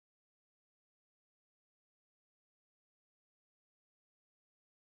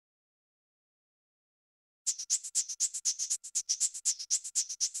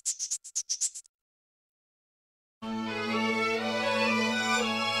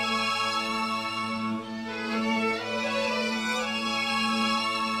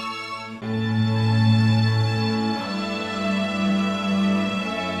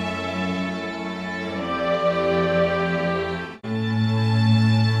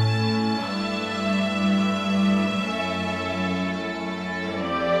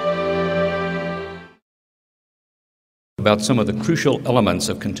about some of the crucial elements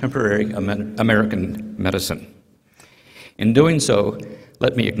of contemporary American medicine. In doing so,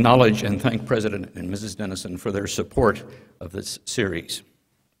 let me acknowledge and thank President and Mrs. Dennison for their support of this series.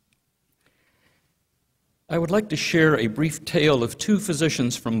 I would like to share a brief tale of two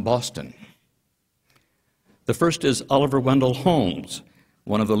physicians from Boston. The first is Oliver Wendell Holmes,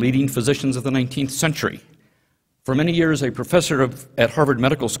 one of the leading physicians of the 19th century. For many years a professor at Harvard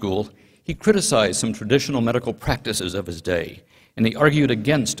Medical School, he criticized some traditional medical practices of his day, and he argued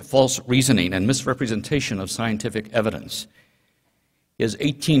against false reasoning and misrepresentation of scientific evidence. His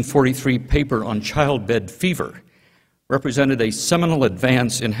 1843 paper on childbed fever represented a seminal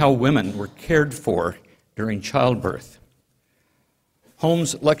advance in how women were cared for during childbirth.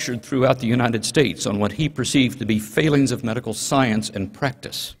 Holmes lectured throughout the United States on what he perceived to be failings of medical science and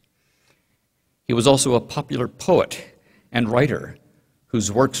practice. He was also a popular poet and writer whose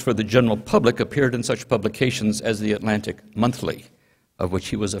works for the general public appeared in such publications as the Atlantic Monthly, of which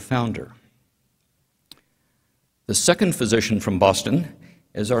he was a founder. The second physician from Boston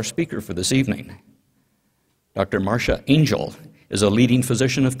is our speaker for this evening. Dr. Marcia Angell is a leading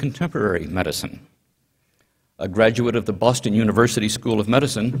physician of contemporary medicine. A graduate of the Boston University School of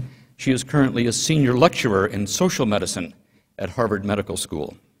Medicine, she is currently a senior lecturer in social medicine at Harvard Medical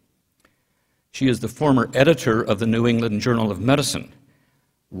School. She is the former editor of the New England Journal of Medicine,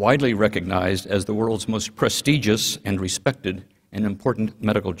 widely recognized as the world's most prestigious and respected and important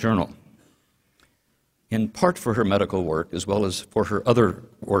medical journal. In part for her medical work, as well as for her other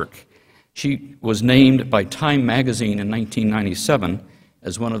work, she was named by Time magazine in 1997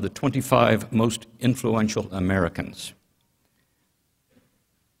 as one of the 25 most influential Americans.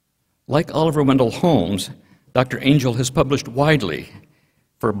 Like Oliver Wendell Holmes, Dr. Angell has published widely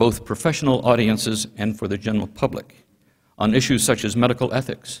for both professional audiences and for the general public on issues such as medical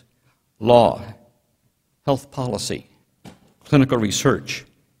ethics, law, health policy, clinical research,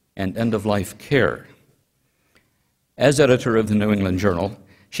 and end-of-life care. As editor of the New England Journal,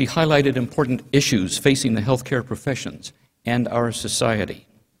 she highlighted important issues facing the healthcare professions and our society.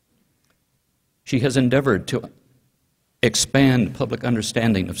 She has endeavored to expand public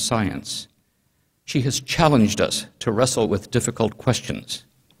understanding of science. She has challenged us to wrestle with difficult questions.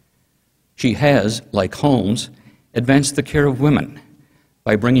 She has, like Holmes, advanced the care of women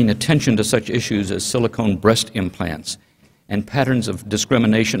by bringing attention to such issues as silicone breast implants and patterns of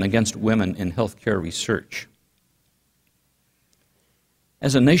discrimination against women in healthcare research.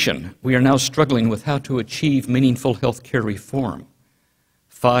 As a nation, we are now struggling with how to achieve meaningful healthcare reform.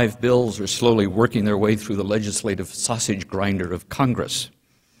 5 bills are slowly working their way through the legislative sausage grinder of Congress.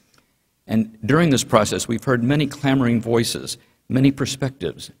 And during this process, we've heard many clamoring voices, many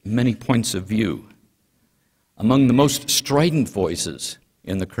perspectives, many points of view. Among the most strident voices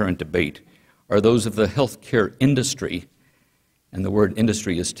in the current debate are those of the healthcare industry, and the word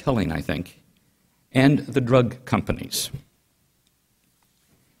industry is telling, I think, and the drug companies.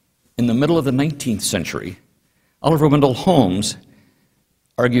 In the middle of the 19th century, Oliver Wendell Holmes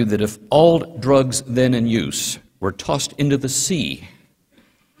argued that if all drugs then in use were tossed into the sea,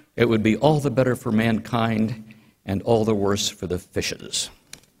 it would be all the better for mankind and all the worse for the fishes.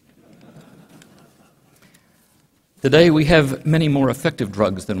 Today, we have many more effective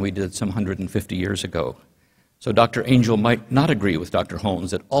drugs than we did some 150 years ago. So Dr. Angell might not agree with Dr.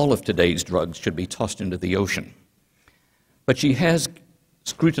 Holmes that all of today's drugs should be tossed into the ocean. But she has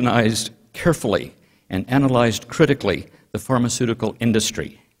scrutinized carefully and analyzed critically the pharmaceutical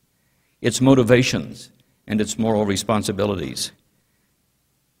industry, its motivations and its moral responsibilities,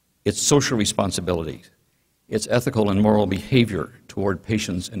 its social responsibilities, its ethical and moral behavior toward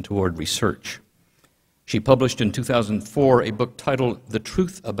patients and toward research. She published in 2004 a book titled The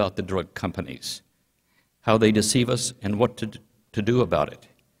Truth About the Drug Companies, How They Deceive Us and What to Do About It.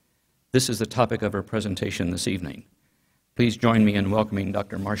 This is the topic of her presentation this evening. Please join me in welcoming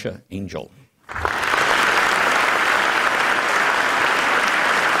Dr. Marcia Angell.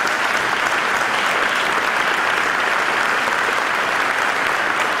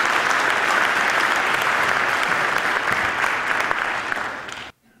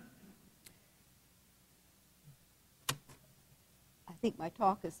 I think my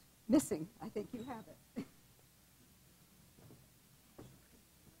talk is missing. I think you have it.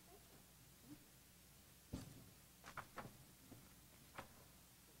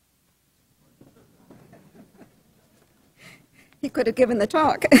 He could have given the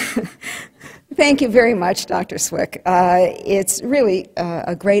talk. Thank you very much, Dr. Swick. It's really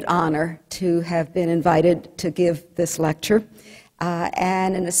a great honor to have been invited to give this lecture,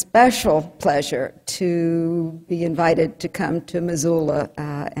 and an especial pleasure to be invited to come to Missoula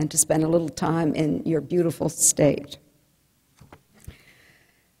and to spend a little time in your beautiful state.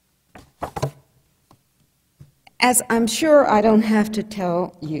 As I'm sure I don't have to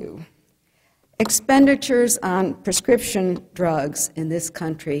tell you, expenditures on prescription drugs in this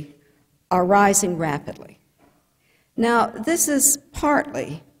country are rising rapidly. Now, this is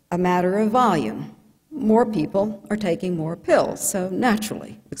partly a matter of volume. More people are taking more pills, so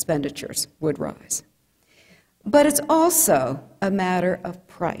naturally expenditures would rise. But it's also a matter of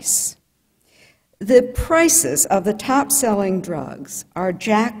price. The prices of the top-selling drugs are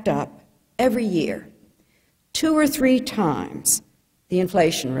jacked up every year, 2 or 3 times the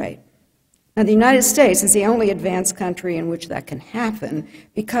inflation rate. Now, the United States is the only advanced country in which that can happen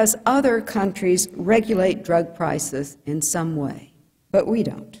because other countries regulate drug prices in some way, but we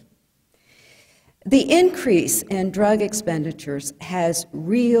don't. The increase in drug expenditures has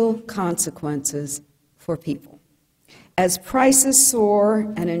real consequences for people. As prices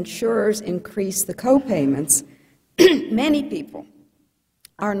soar and insurers increase the co-payments, many people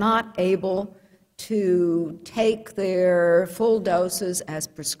are not able to take their full doses as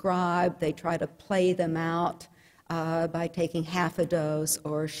prescribed. They try to play them out by taking half a dose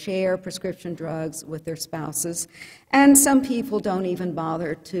or share prescription drugs with their spouses. And some people don't even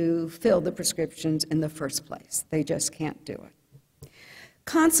bother to fill the prescriptions in the first place. They just can't do it.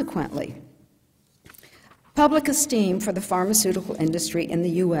 Consequently, public esteem for the pharmaceutical industry in the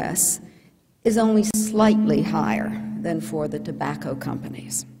U.S. is only slightly higher than for the tobacco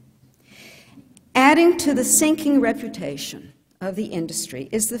companies. Adding to the sinking reputation of the industry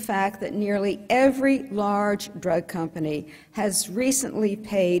is the fact that nearly every large drug company has recently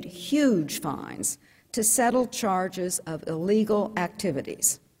paid huge fines to settle charges of illegal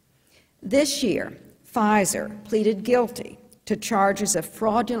activities. This year, Pfizer pleaded guilty to charges of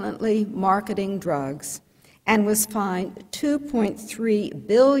fraudulently marketing drugs and was fined $2.3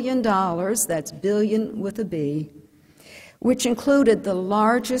 billion, that's billion with a B, which included the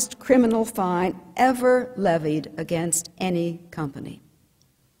largest criminal fine ever levied against any company.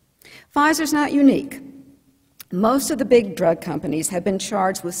 Pfizer's not unique. Most of the big drug companies have been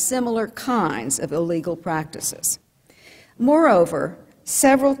charged with similar kinds of illegal practices. Moreover,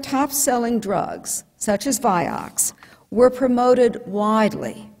 several top-selling drugs, such as Vioxx, were promoted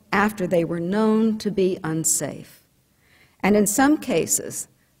widely after they were known to be unsafe. And in some cases,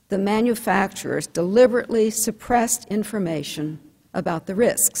 the manufacturers deliberately suppressed information about the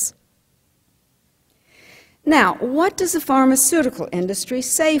risks. Now, what does the pharmaceutical industry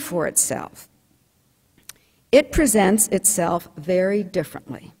say for itself? It presents itself very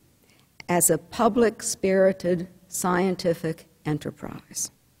differently as a public-spirited scientific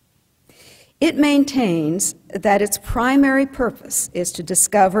enterprise. It maintains that its primary purpose is to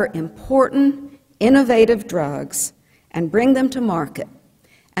discover important, innovative drugs and bring them to market,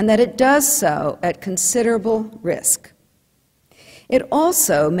 and that it does so at considerable risk. It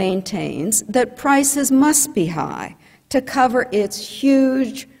also maintains that prices must be high to cover its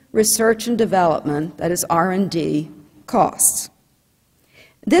huge research and development, that is R&D, costs.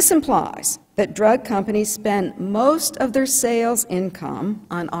 This implies that drug companies spend most of their sales income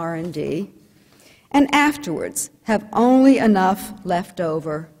on R&D and afterwards have only enough left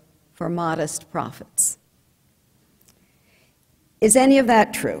over for modest profits. Is any of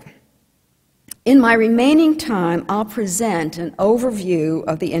that true? In my remaining time, I'll present an overview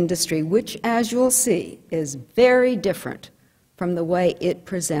of the industry, which, as you'll see, is very different from the way it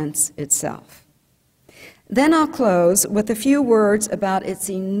presents itself. Then I'll close with a few words about its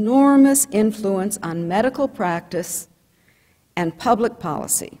enormous influence on medical practice and public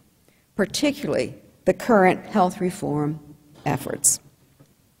policy, particularly the current health reform efforts.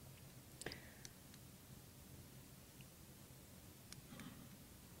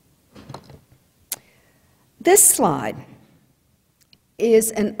 This slide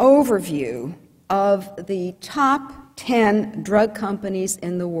is an overview of the top 10 drug companies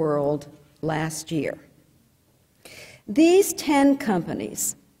in the world last year. These 10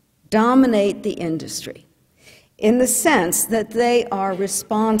 companies dominate the industry in the sense that they are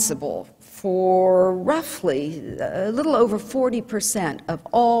responsible for roughly a little over 40% of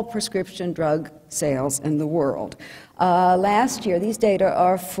all prescription drug sales in the world. Last year, these data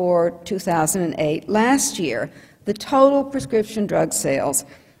are for 2008. Last year, the total prescription drug sales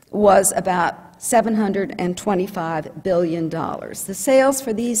was about $725 billion. The sales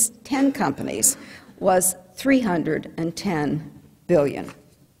for these 10 companies was $310 billion.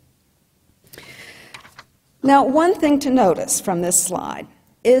 Now, one thing to notice from this slide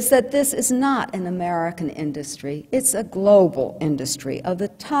is that this is not an American industry. It's a global industry. Of the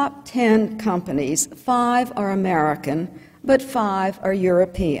top 10 companies, 5 are American, but 5 are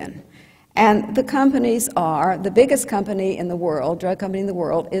European. And the companies are, the biggest company in the world, drug company in the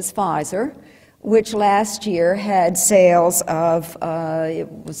world, is Pfizer, which last year had sales of, it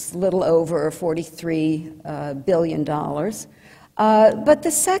was a little over $43 billion. But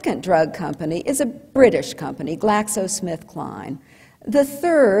the second drug company is a British company, GlaxoSmithKline. The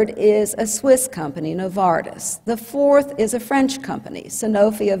third is a Swiss company, Novartis. The fourth is a French company,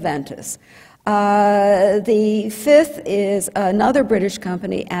 Sanofi-Aventis. The fifth is another British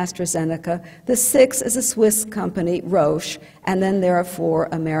company, AstraZeneca. The sixth is a Swiss company, Roche. And then there are four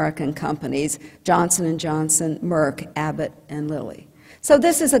American companies, Johnson & Johnson, Merck, Abbott, and Lilly. So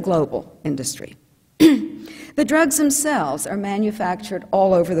this is a global industry. The drugs themselves are manufactured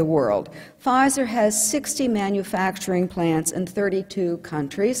all over the world. Pfizer has 60 manufacturing plants in 32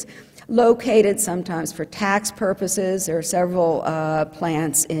 countries, located sometimes for tax purposes. There are several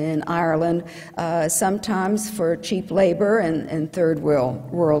plants in Ireland, sometimes for cheap labor and third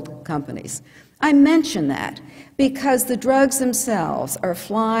world companies. I mention that because the drugs themselves are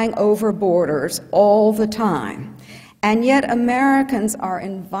flying over borders all the time, and yet Americans are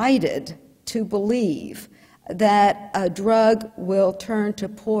invited to believe that a drug will turn to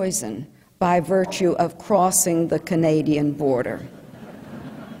poison by virtue of crossing the Canadian border.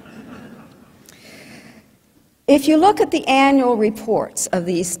 If you look at the annual reports of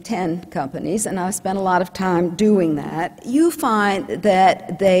these 10 companies, and I've spent a lot of time doing that, you find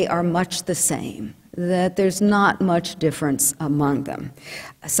that they are much the same, that there's not much difference among them.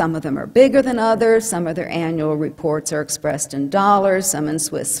 Some of them are bigger than others, some of their annual reports are expressed in dollars, some in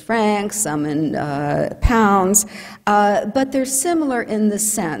Swiss francs, some in pounds, but they're similar in the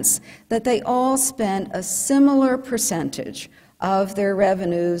sense that they all spend a similar percentage of their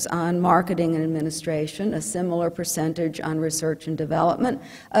revenues on marketing and administration, a similar percentage on research and development,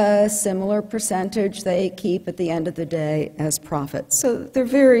 a similar percentage they keep at the end of the day as profit. So they're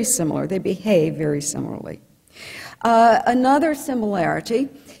very similar. They behave very similarly. Another similarity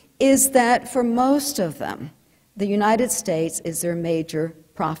is that for most of them, the United States is their major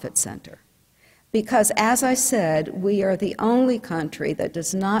profit center. Because, as I said, we are the only country that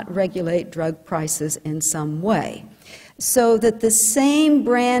does not regulate drug prices in some way, so that the same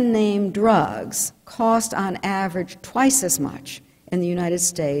brand name drugs cost on average twice as much in the United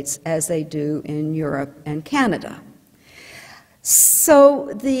States as they do in Europe and Canada.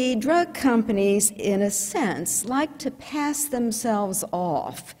 So the drug companies, in a sense, like to pass themselves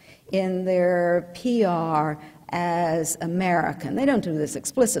off in their PR as American. They don't do this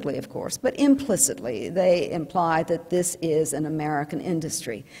explicitly, of course, but implicitly they imply that this is an American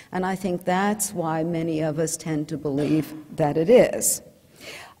industry. And I think that's why many of us tend to believe that it is.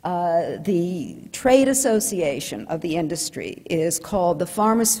 The trade association of the industry is called the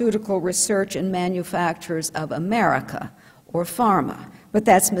Pharmaceutical Research and Manufacturers of America, or PhRMA, but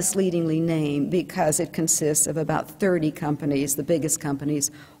that's misleadingly named because it consists of about 30 companies, the biggest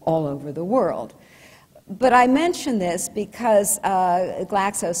companies all over the world. But I mention this because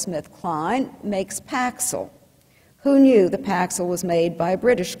GlaxoSmithKline makes Paxil. Who knew that Paxil was made by a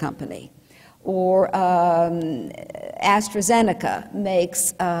British company? Or AstraZeneca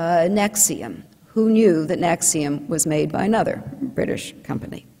makes Nexium. Who knew that Nexium was made by another British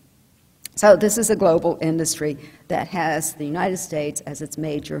company? So this is a global industry that has the United States as its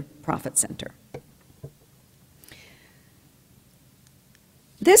major profit center.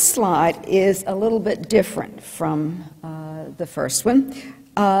 This slide is a little bit different from the first one.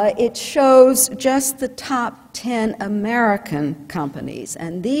 It shows just the top 10 American companies,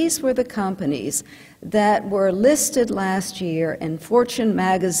 and these were the companies that were listed last year in Fortune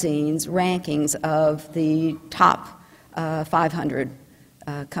magazine's rankings of the top 500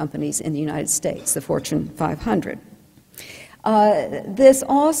 companies in the United States, the Fortune 500. This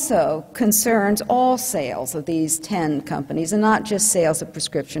also concerns all sales of these 10 companies and not just sales of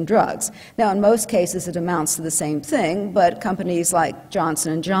prescription drugs. Now, in most cases, it amounts to the same thing, but companies like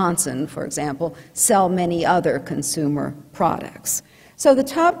Johnson & Johnson, for example, sell many other consumer products. So the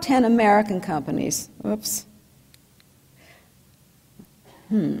top 10 American companies, whoops.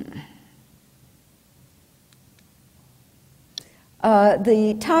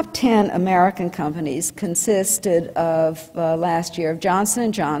 The top 10 American companies consisted of, last year, of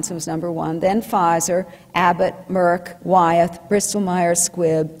Johnson & Johnson was number one, then Pfizer, Abbott, Merck, Wyeth, Bristol-Myers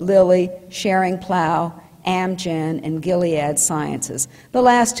Squibb, Lilly, Schering-Plough, Amgen, and Gilead Sciences. The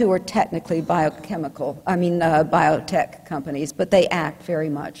last two are technically biotech companies, but they act very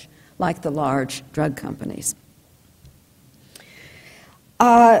much like the large drug companies.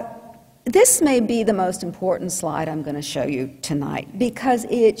 This may be the most important slide I'm going to show you tonight because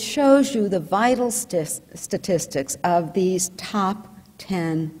it shows you the vital statistics of these top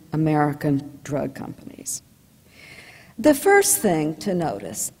 10 American drug companies. The first thing to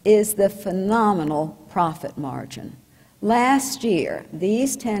notice is the phenomenal profit margin. Last year,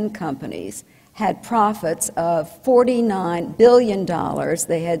 these 10 companies had profits of $49 billion.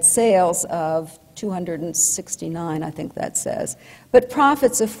 They had sales of 269, I think that says, but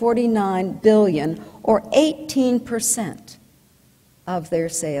profits of $49 billion, or 18% of their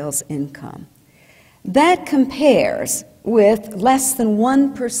sales income. That compares with less than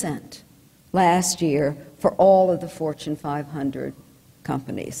 1% last year for all of the Fortune 500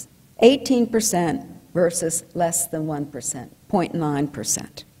 companies. 18% versus less than 1%,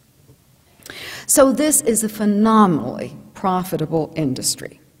 0.9%. So this is a phenomenally profitable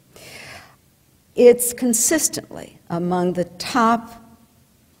industry. It's consistently among the top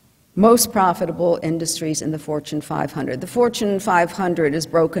most profitable industries in the Fortune 500. The Fortune 500 is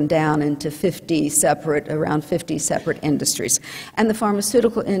broken down into around 50 separate industries. And the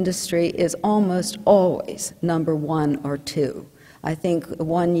pharmaceutical industry is almost always number 1 or 2. I think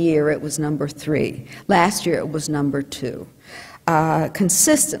one year it was number 3. Last year it was number 2.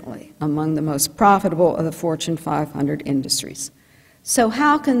 Consistently among the most profitable of the Fortune 500 industries. So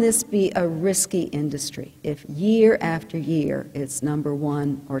how can this be a risky industry if year after year it's number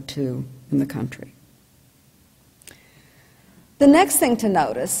 1 or 2 in the country? The next thing to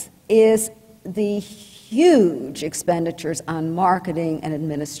notice is the huge expenditures on marketing and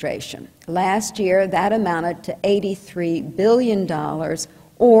administration. Last year that amounted to $83 billion,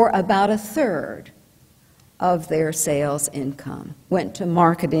 or about a third of their sales income went to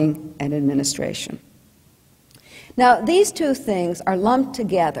marketing and administration. Now, these two things are lumped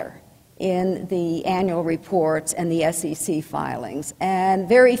together in the annual reports and the SEC filings, and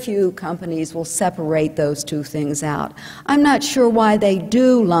very few companies will separate those two things out. I'm not sure why they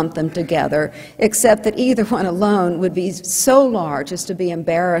do lump them together, except that either one alone would be so large as to be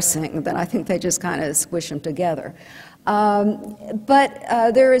embarrassing that I think they just kind of squish them together. But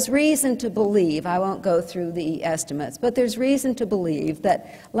there is reason to believe, I won't go through the estimates, but there's reason to believe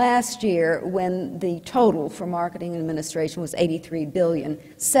that last year, when the total for marketing and administration was $83 billion,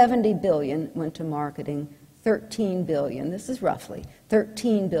 $70 billion went to marketing, $13 billion, this is roughly,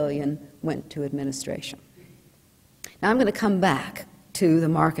 $13 billion went to administration. Now I'm going to come back to the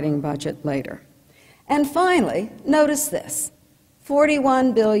marketing budget later. And finally, notice this.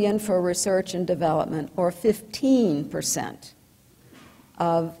 $41 billion for research and development, or 15%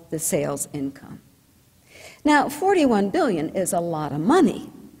 of the sales income. Now, $41 billion is a lot of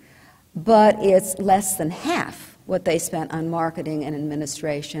money, but it's less than half what they spent on marketing and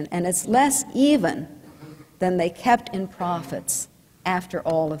administration, and it's less even than they kept in profits after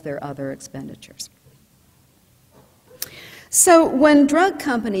all of their other expenditures. So when drug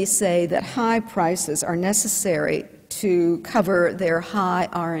companies say that high prices are necessary to cover their high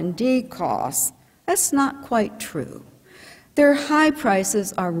R&D costs, that's not quite true. Their high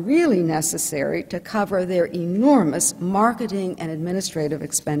prices are really necessary to cover their enormous marketing and administrative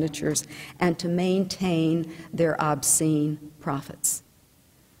expenditures and to maintain their obscene profits.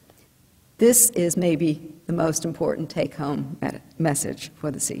 This is maybe the most important take-home message for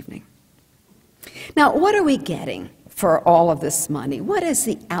this evening. Now, what are we getting for all of this money? What is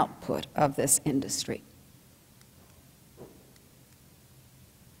the output of this industry?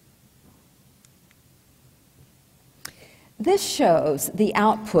 This shows the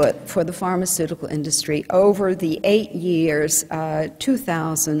output for the pharmaceutical industry over the 8 years,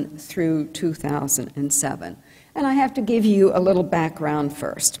 2000 through 2007. And I have to give you a little background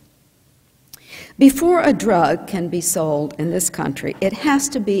first. Before a drug can be sold in this country, it has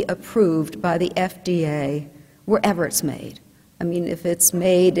to be approved by the FDA wherever it's made. I mean, if it's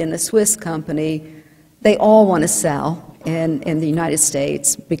made in a Swiss company, they all want to sell in the United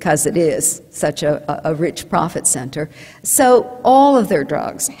States because it is such a rich profit center. So all of their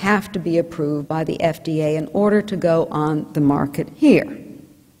drugs have to be approved by the FDA in order to go on the market here.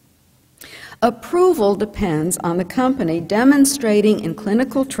 Approval depends on the company demonstrating in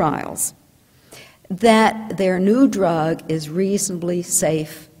clinical trials that their new drug is reasonably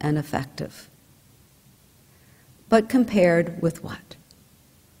safe and effective. But compared with what?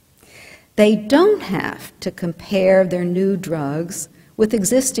 They don't have to compare their new drugs with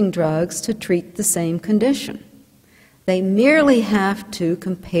existing drugs to treat the same condition. They merely have to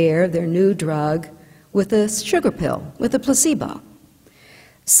compare their new drug with a sugar pill, with a placebo,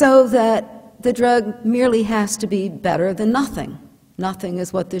 so that the drug merely has to be better than nothing. Nothing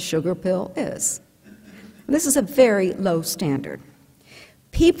is what the sugar pill is. This is a very low standard.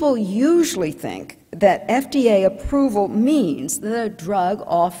 People usually think that FDA approval means that a drug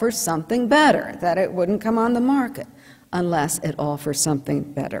offers something better, that it wouldn't come on the market. unless it offers something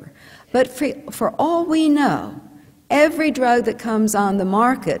better. But for all we know, every drug that comes on the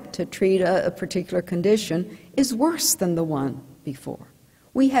market to treat a particular condition is worse than the one before.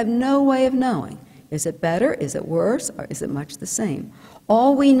 We have no way of knowing. Is it better? Is it worse? Or is it much the same?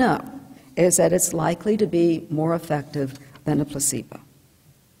 All we know is that it's likely to be more effective than a placebo.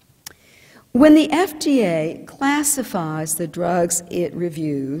 When the FDA classifies the drugs it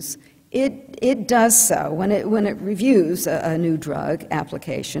reviews, it does so. When it reviews a new drug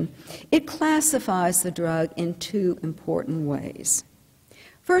application, it classifies the drug in two important ways.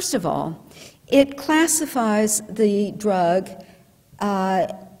 First of all, it classifies the drug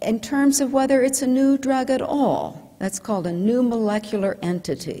in terms of whether it's a new drug at all. That's called a new molecular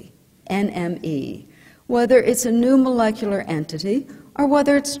entity, NME. Whether it's a new molecular entity or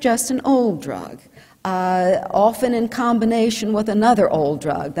whether it's just an old drug, often in combination with another old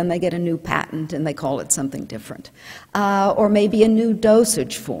drug. Then they get a new patent and they call it something different. Or maybe a new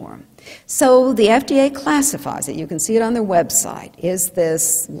dosage form. So the FDA classifies it. You can see it on their website. Is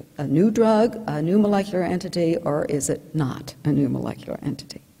this a new drug, a new molecular entity, or is it not a new molecular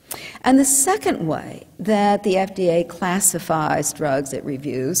entity? And the second way that the FDA classifies drugs it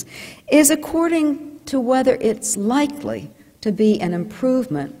reviews is according to whether it's likely to be an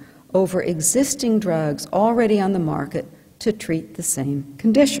improvement over existing drugs already on the market to treat the same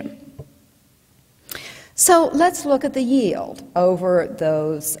condition. So let's look at the yield over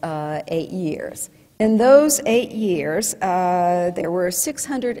those 8 years. In those 8 years, there were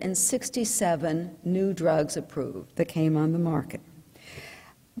 667 new drugs approved that came on the market.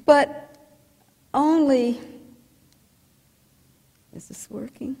 But only, is this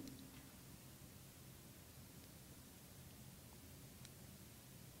working?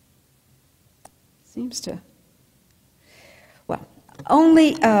 Seems to, well,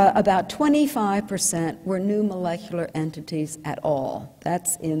 only about 25% were new molecular entities at all.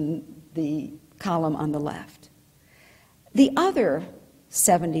 That's in the column on the left. The other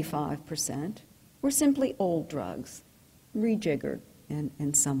 75% were simply old drugs, rejiggered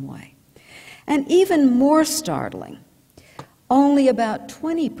in some way. And even more startling, only about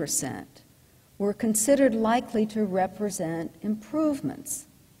 20% were considered likely to represent improvements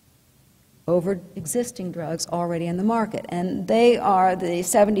over existing drugs already in the market. And they are the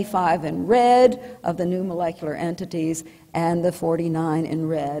 75 in red of the new molecular entities and the 49 in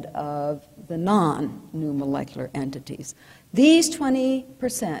red of the non-new molecular entities. These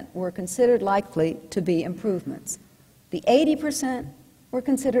 20% were considered likely to be improvements. The 80% were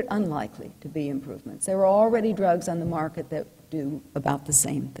considered unlikely to be improvements. There were already drugs on the market that do about the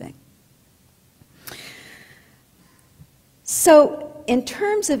same thing. So, in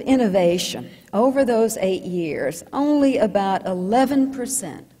terms of innovation, over those 8 years, only about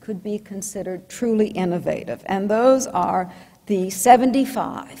 11% could be considered truly innovative, and those are the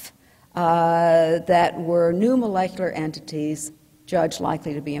 75 that were new molecular entities judged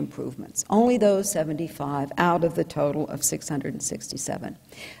likely to be improvements. Only those 75 out of the total of 667.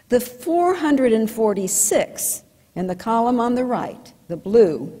 The 446 in the column on the right, the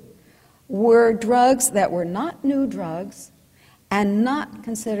blue, were drugs that were not new drugs and not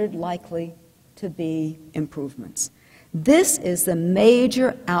considered likely to be improvements. This is the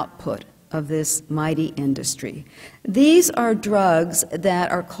major output of this mighty industry. These are drugs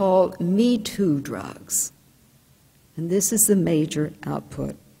that are called Me Too drugs. And this is the major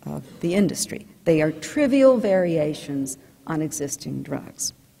output of the industry. They are trivial variations on existing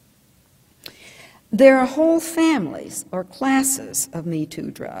drugs. There are whole families or classes of Me Too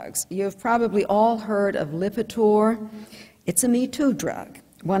drugs. You've probably all heard of Lipitor. It's a Me Too drug,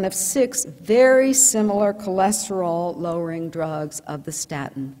 one of 6 very similar cholesterol-lowering drugs of the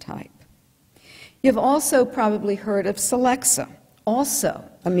statin type. You've also probably heard of Celexa, also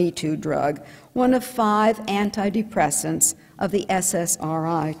a Me Too drug, one of 5 antidepressants of the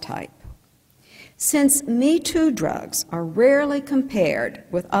SSRI type. Since Me Too drugs are rarely compared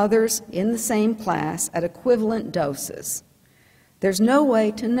with others in the same class at equivalent doses, there's no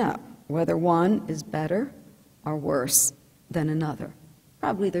way to know whether one is better or worse than another.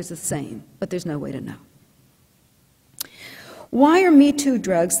 Probably there's the same, but there's no way to know. Why are Me Too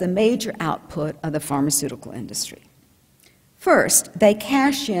drugs the major output of the pharmaceutical industry? First, they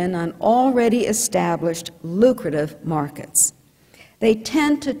cash in on already established lucrative markets. They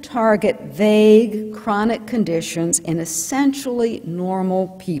tend to target vague, chronic conditions in essentially normal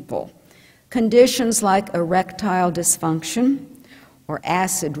people. Conditions like erectile dysfunction, or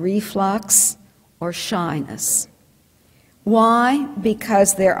acid reflux, or shyness. Why?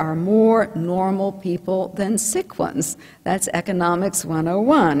 Because there are more normal people than sick ones. That's Economics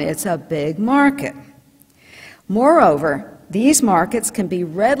 101. It's a big market. Moreover, these markets can be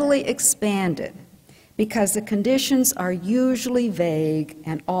readily expanded because the conditions are usually vague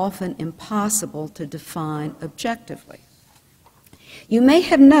and often impossible to define objectively. You may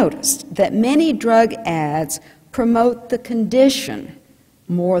have noticed that many drug ads promote the condition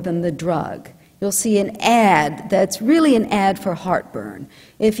more than the drug. You'll see an ad that's really an ad for heartburn.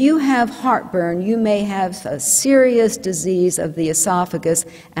 If you have heartburn, you may have a serious disease of the esophagus,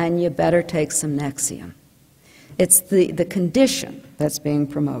 and you better take some Nexium. It's the condition that's being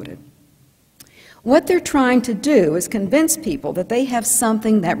promoted. What they're trying to do is convince people that they have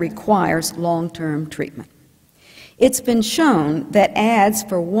something that requires long-term treatment. It's been shown that ads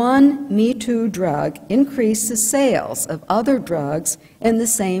for one Me Too drug increase the sales of other drugs in the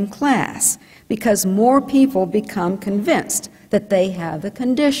same class because more people become convinced that they have the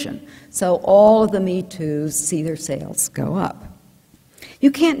condition. So all of the Me Toos see their sales go up. You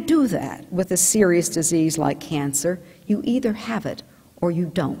can't do that with a serious disease like cancer. You either have it or you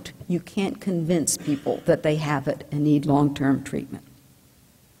don't. You can't convince people that they have it and need long-term treatment.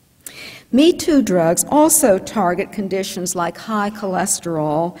 Me Too drugs also target conditions like high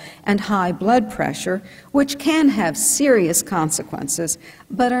cholesterol and high blood pressure, which can have serious consequences,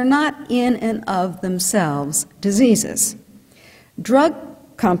 but are not in and of themselves diseases. Drug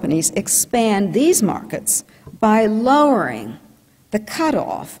companies expand these markets by lowering the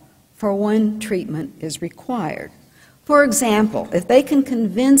cutoff for when treatment is required. For example, if they can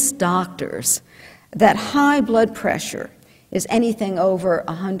convince doctors that high blood pressure is anything over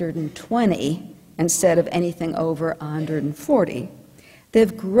 120 instead of anything over 140,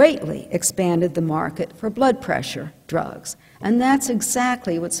 they've greatly expanded the market for blood pressure drugs. And that's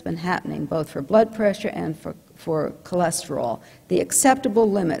exactly what's been happening, both for blood pressure and for cholesterol. The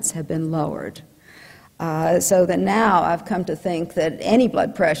acceptable limits have been lowered. So that now I've come to think that any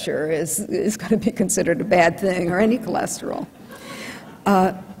blood pressure is going to be considered a bad thing, or any cholesterol.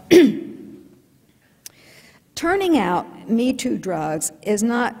 Turning out Me Too drugs is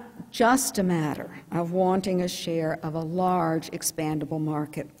not just a matter of wanting a share of a large expandable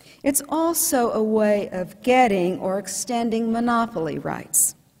market. It's also a way of getting or extending monopoly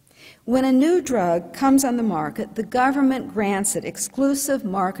rights. When a new drug comes on the market, the government grants it exclusive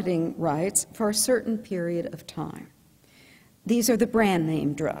marketing rights for a certain period of time. These are the brand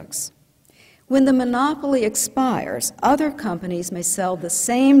name drugs. When the monopoly expires, other companies may sell the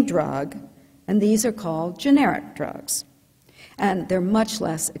same drug, and these are called generic drugs, and they're much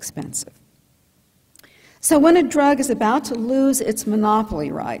less expensive. So when a drug is about to lose its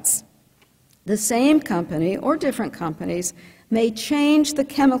monopoly rights, the same company or different companies may change the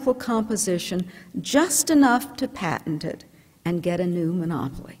chemical composition just enough to patent it and get a new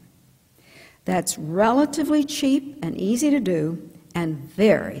monopoly. That's relatively cheap and easy to do and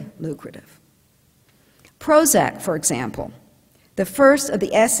very lucrative. Prozac, for example, the first of the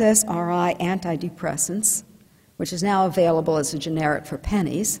SSRI antidepressants, which is now available as a generic for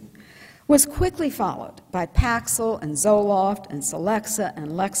pennies, was quickly followed by Paxil and Zoloft and Celexa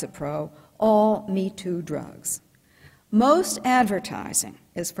and Lexapro, all Me Too drugs. Most advertising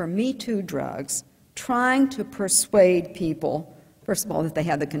is for Me Too drugs trying to persuade people, first of all, that they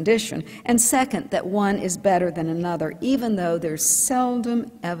have the condition, and second, that one is better than another, even though there's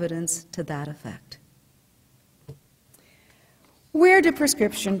seldom evidence to that effect. Where do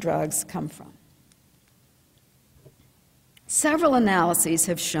prescription drugs come from? Several analyses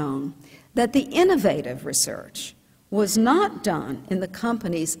have shown that the innovative research was not done in the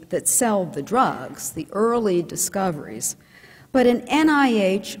companies that sell the drugs, the early discoveries, but in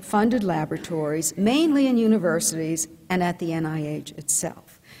NIH-funded laboratories, mainly in universities and at the NIH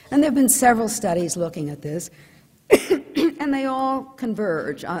itself. And there have been several studies looking at this, and they all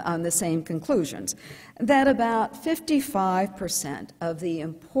converge on the same conclusions, that about 55% of the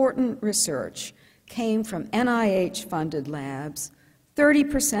important research came from NIH-funded labs,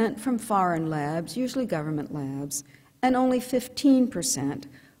 30% from foreign labs, usually government labs, and only 15%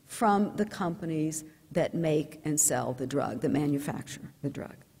 from the companies that make and sell the drug, that manufacture the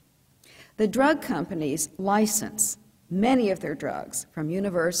drug. The drug companies license many of their drugs from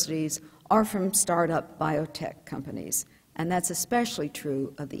universities or from startup biotech companies, and that's especially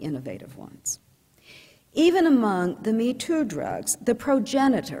true of the innovative ones. Even among the Me Too drugs, the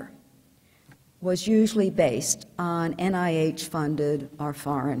progenitor was usually based on NIH-funded or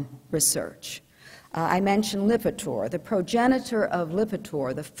foreign research. I mentioned Lipitor. The progenitor of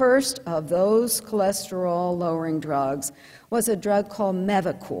Lipitor, the first of those cholesterol-lowering drugs, was a drug called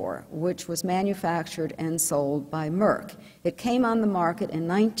Mevacor, which was manufactured and sold by Merck. It came on the market in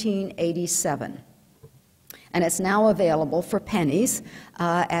 1987, and it's now available for pennies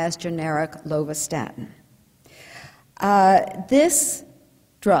as generic lovastatin. This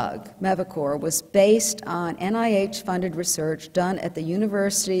drug, Mevacor, was based on NIH-funded research done at the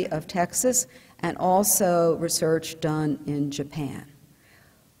University of Texas and also research done in Japan.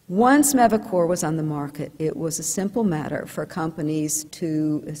 Once Mevacor was on the market, it was a simple matter for companies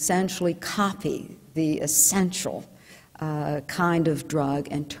to essentially copy the essential kind of drug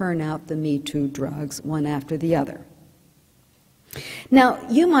and turn out the Me Too drugs one after the other. Now,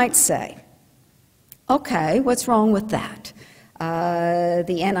 you might say, okay, what's wrong with that? The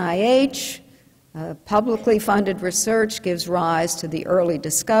NIH, publicly funded research gives rise to the early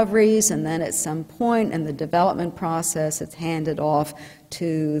discoveries, and then at some point in the development process, it's handed off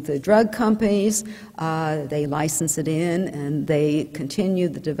to the drug companies. They license it in, and they continue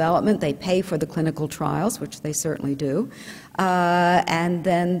the development. They pay for the clinical trials, which they certainly do, and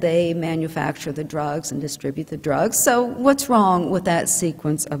then they manufacture the drugs and distribute the drugs. So what's wrong with that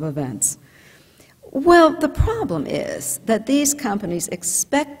sequence of events? Well, the problem is that these companies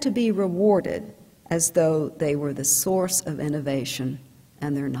expect to be rewarded as though they were the source of innovation,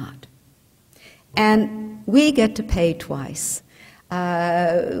 and they're not. And we get to pay twice.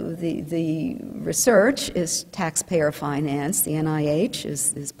 The research is taxpayer financed, the NIH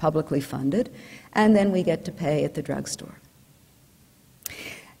is publicly funded, and then we get to pay at the drugstore.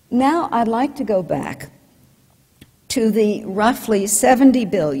 Now I'd like to go back to the roughly $70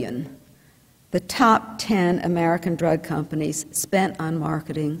 billion the top 10 American drug companies spent on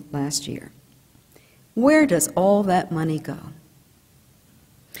marketing last year. Where does all that money go?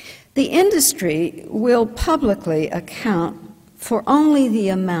 The industry will publicly account for only the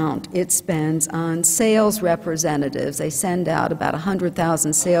amount it spends on sales representatives. They send out about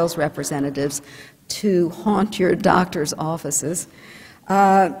 100,000 sales representatives to haunt your doctor's offices.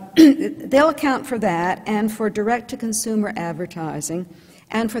 They'll account for that and for direct-to-consumer advertising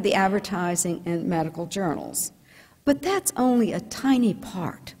and for the advertising in medical journals. But that's only a tiny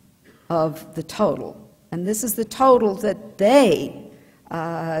part of the total. And this is the total that they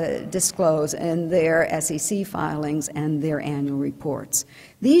disclose in their SEC filings and their annual reports.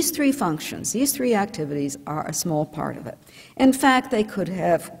 These three functions, these three activities are a small part of it. In fact, they could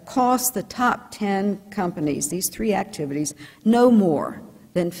have cost the top 10 companies, these three activities, no more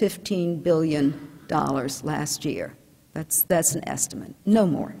than $15 billion last year. That's an estimate, no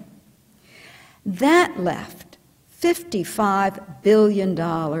more. That left $55 billion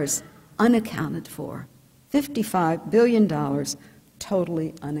unaccounted for. $55 billion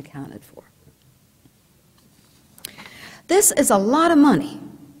totally unaccounted for. This is a lot of money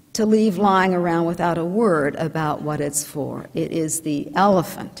to leave lying around without a word about what it's for. It is the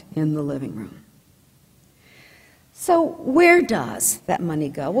elephant in the living room. So where does that money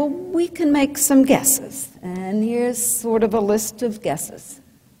go? Well, we can make some guesses, and here's sort of a list of guesses.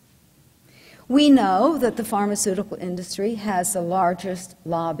 We know that the pharmaceutical industry has the largest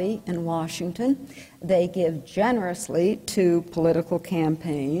lobby in Washington. They give generously to political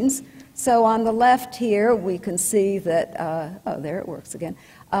campaigns. So on the left here, we can see that, oh, there it works again,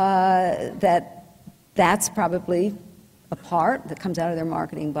 that's probably a part that comes out of their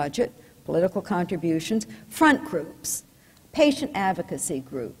marketing budget. Political contributions, front groups, patient advocacy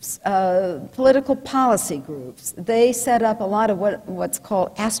groups, political policy groups. They set up a lot of what's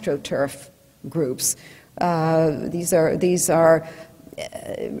called AstroTurf groups. These are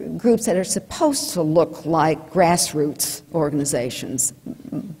groups that are supposed to look like grassroots organizations,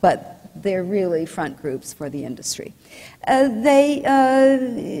 but they're really front groups for the industry.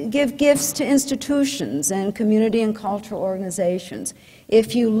 They give gifts to institutions and community and cultural organizations.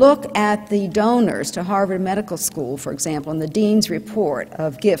 If you look at the donors to Harvard Medical School, for example, in the Dean's report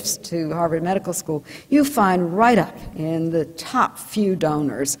of gifts to Harvard Medical School, you find right up in the top few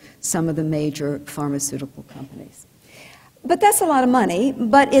donors some of the major pharmaceutical companies. But that's a lot of money,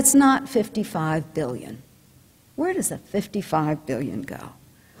 but it's not $55 billion. Where does the $55 billion go?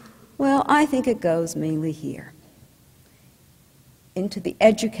 Well, I think it goes mainly here, into the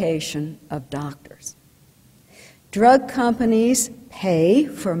education of doctors. Drug companies pay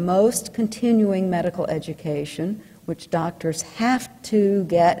for most continuing medical education, which doctors have to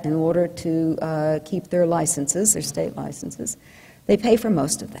get in order to keep their licenses, their state licenses. They pay for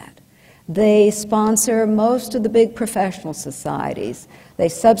most of that. They sponsor most of the big professional societies. They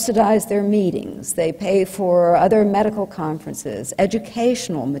subsidize their meetings. They pay for other medical conferences,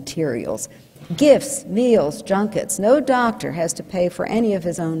 educational materials, gifts, meals, junkets. No doctor has to pay for any of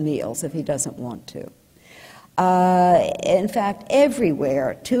his own meals if he doesn't want to. In fact,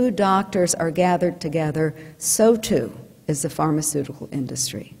 everywhere two doctors are gathered together, so too is the pharmaceutical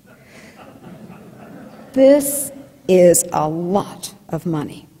industry. This is a lot of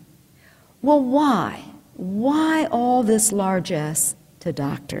money. Well, why Why all this largesse to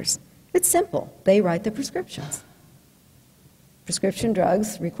doctors? It's simple. They write the prescriptions. Prescription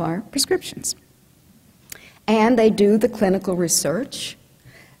drugs require prescriptions. And they do the clinical research.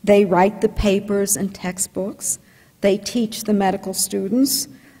 They write the papers and textbooks. They teach the medical students.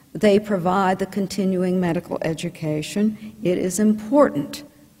 They provide the continuing medical education. It is important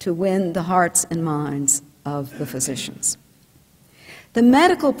to win the hearts and minds of the physicians. The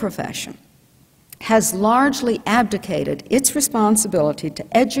medical profession has largely abdicated its responsibility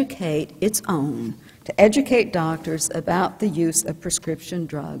to educate its own, to educate doctors about the use of prescription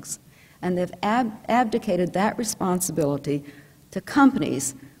drugs, and they've abdicated that responsibility to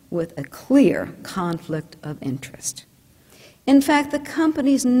companies with a clear conflict of interest. In fact, the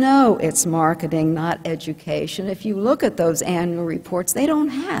companies know it's marketing, not education. If you look at those annual reports, they don't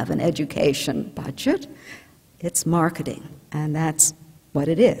have an education budget. It's marketing, and that's what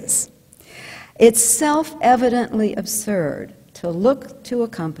it is. It's self-evidently absurd to look to a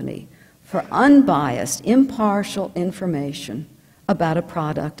company for unbiased, impartial information about a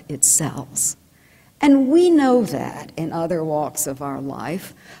product it sells. And we know that in other walks of our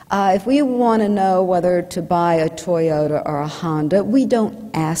life. If we want to know whether to buy a Toyota or a Honda, we don't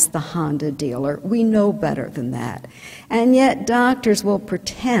ask the Honda dealer. We know better than that. And yet doctors will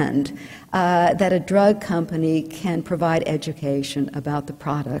pretend that a drug company can provide education about the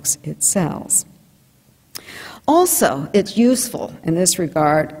products it sells. Also, it's useful in this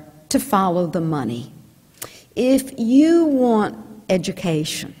regard to follow the money. If you want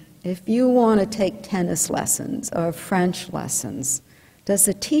education, if you want to take tennis lessons or French lessons, does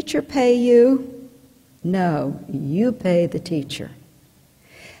the teacher pay you? No, you pay the teacher.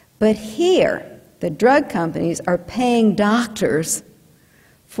 But here, the drug companies are paying doctors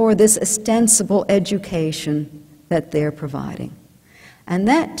for this ostensible education that they're providing. And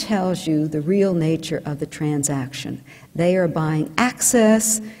that tells you the real nature of the transaction. They are buying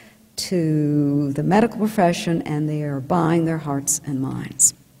access to the medical profession, and they are buying their hearts and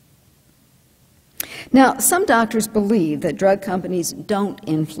minds. Now, some doctors believe that drug companies don't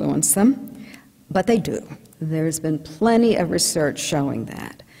influence them, but they do. There's been plenty of research showing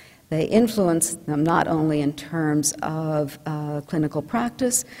that. They influence them not only in terms of clinical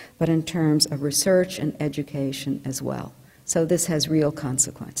practice, but in terms of research and education as well. So this has real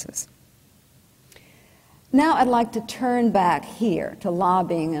consequences. Now I'd like to turn back here to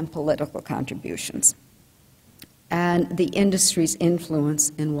lobbying and political contributions and the industry's influence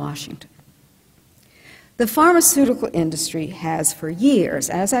in Washington. The pharmaceutical industry has for years,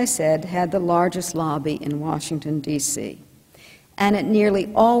 as I said, had the largest lobby in Washington, D.C., and it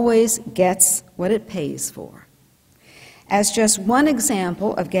nearly always gets what it pays for. As just one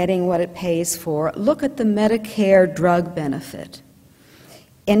example of getting what it pays for, look at the Medicare drug benefit.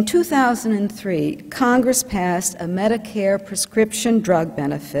 In 2003, Congress passed a Medicare prescription drug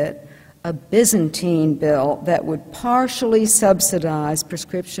benefit, a Byzantine bill that would partially subsidize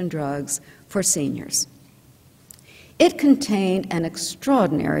prescription drugs for seniors. It contained an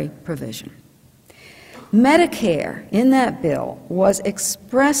extraordinary provision. Medicare, in that bill, was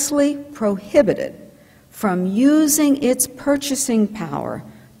expressly prohibited from using its purchasing power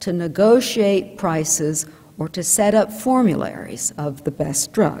to negotiate prices or to set up formularies of the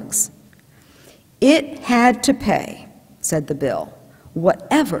best drugs. It had to pay, said the bill,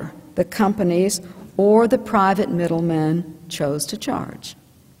 whatever the companies or the private middlemen chose to charge.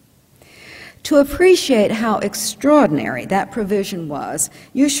 To appreciate how extraordinary that provision was,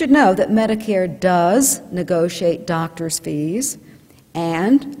 you should know that Medicare does negotiate doctors' fees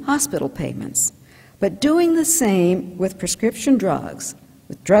and hospital payments, but doing the same with prescription drugs,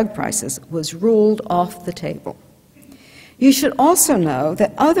 with drug prices, was ruled off the table. You should also know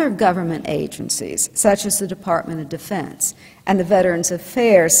that other government agencies, such as the Department of Defense and the Veterans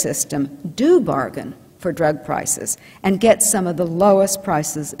Affairs System, do bargain for drug prices and get some of the lowest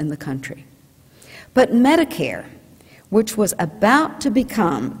prices in the country. But Medicare, which was about to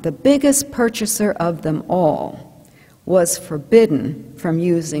become the biggest purchaser of them all, was forbidden from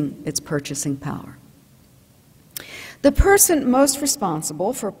using its purchasing power. The person most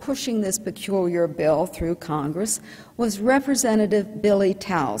responsible for pushing this peculiar bill through Congress was Representative Billy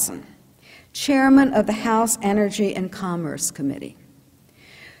Towson, chairman of the House Energy and Commerce Committee.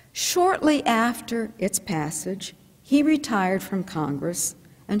 Shortly after its passage, he retired from Congress,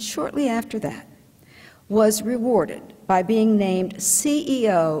 and shortly after that, was rewarded by being named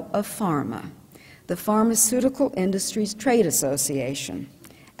CEO of PhRMA, the Pharmaceutical Industries Trade Association,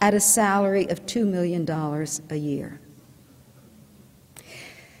 at a salary of $2 million a year.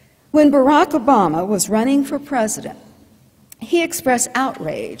 When Barack Obama was running for president, he expressed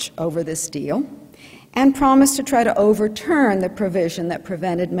outrage over this deal, and promised to try to overturn the provision that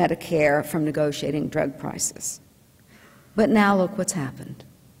prevented Medicare from negotiating drug prices. But now look what's happened.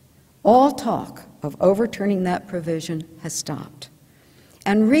 All talk of overturning that provision has stopped.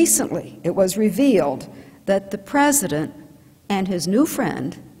 And recently it was revealed that the president and his new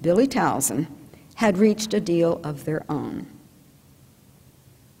friend, Billy Towson, had reached a deal of their own.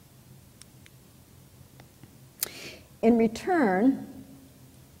 In return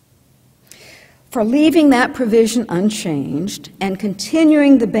for leaving that provision unchanged and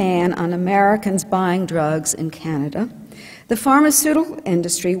continuing the ban on Americans buying drugs in Canada, the pharmaceutical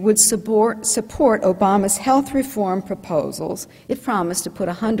industry would support Obama's health reform proposals. It promised to put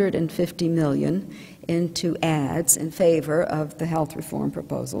 $150 million into ads in favor of the health reform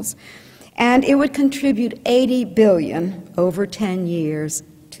proposals, and it would contribute $80 billion over 10 years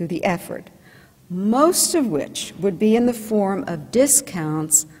to the effort, most of which would be in the form of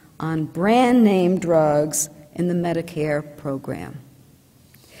discounts on brand-name drugs in the Medicare program.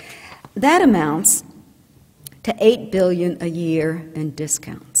 That amounts to $8 billion a year in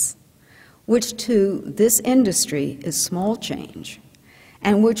discounts, which to this industry is small change,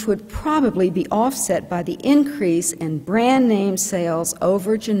 and which would probably be offset by the increase in brand-name sales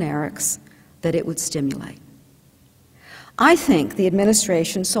over generics that it would stimulate. I think the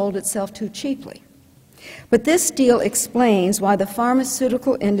administration sold itself too cheaply. But this deal explains why the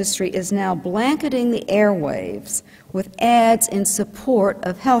pharmaceutical industry is now blanketing the airwaves with ads in support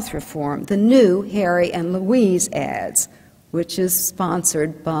of health reform, the new Harry and Louise ads, which is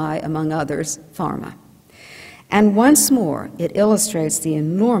sponsored by, among others, pharma. And once more, it illustrates the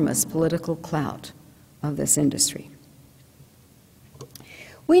enormous political clout of this industry.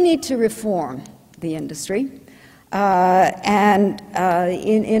 We need to reform the industry. In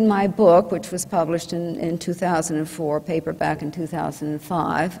my book, which was published in 2004, paperback in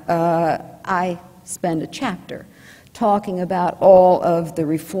 2005, I spend a chapter talking about all of the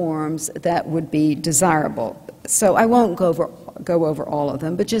reforms that would be desirable. So I won't go over all of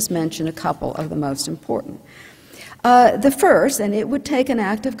them, but just mention a couple of the most important. The first, and it would take an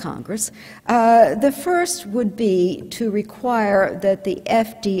act of Congress, the first would be to require that the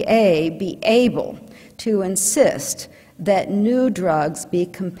FDA be able to insist that new drugs be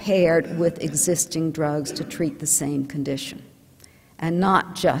compared with existing drugs to treat the same condition, and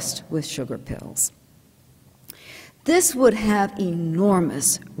not just with sugar pills. This would have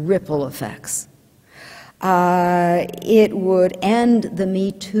enormous ripple effects. It would end the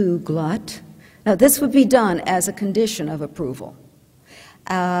Me Too glut. Now, this would be done as a condition of approval.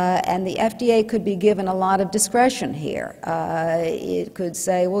 And the FDA could be given a lot of discretion here. It could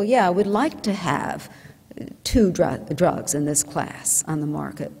say, well, yeah, we'd like to have two drugs in this class on the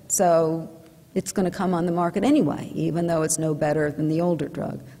market. So it's going to come on the market anyway, even though it's no better than the older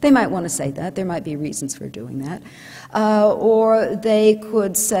drug. They might want to say that. There might be reasons for doing that. Or they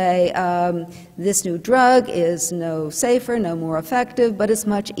could say, this new drug is no safer, no more effective, but it's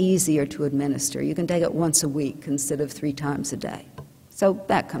much easier to administer. You can take it once a week instead of 3 times a day. So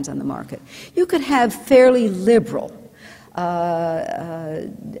that comes on the market. You could have fairly liberal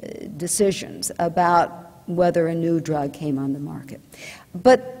decisions about whether a new drug came on the market.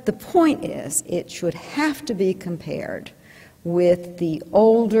 But the point is, it should have to be compared with the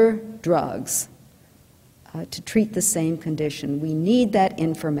older drugs to treat the same condition. We need that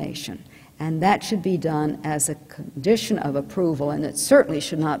information, and that should be done as a condition of approval, and it certainly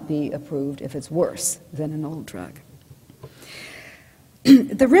should not be approved if it's worse than an old drug.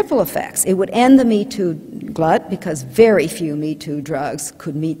 The ripple effects, it would end the Me Too glut because very few Me Too drugs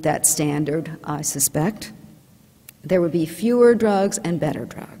could meet that standard, I suspect. There would be fewer drugs and better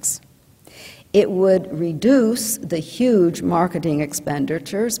drugs. It would reduce the huge marketing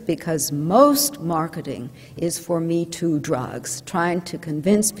expenditures because most marketing is for Me Too drugs, trying to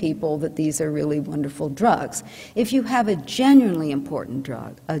convince people that these are really wonderful drugs. If you have a genuinely important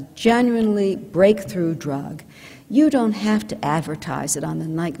drug, a genuinely breakthrough drug, you don't have to advertise it on the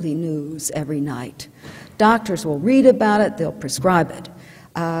nightly news every night. Doctors will read about it, they'll prescribe it.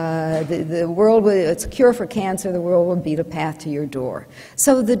 The world, it's a cure for cancer, the world will beat a path to your door.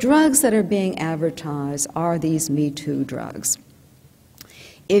 So the drugs that are being advertised are these Me Too drugs.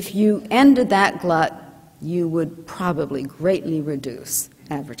 If you ended that glut, you would probably greatly reduce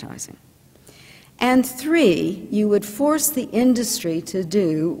advertising. And 3, you would force the industry to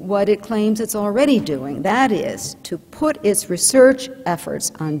do what it claims it's already doing, that is, to put its research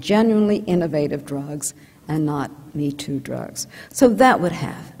efforts on genuinely innovative drugs and not Me Too drugs. So that would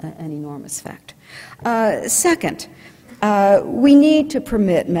have an enormous effect. Second, We need to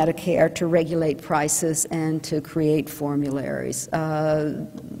permit Medicare to regulate prices and to create formularies.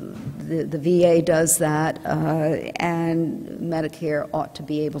 The VA does that, and Medicare ought to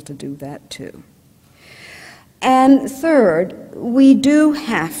be able to do that too. And third, we do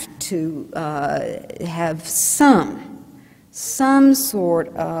have to have some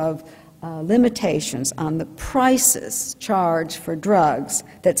sort of limitations on the prices charged for drugs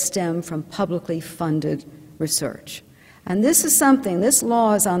that stem from publicly funded research. And this is something, this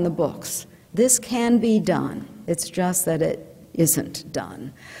law is on the books. This can be done. It's just that it isn't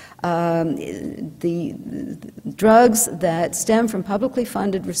done. The drugs that stem from publicly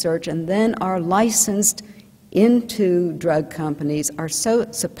funded research and then are licensed into drug companies are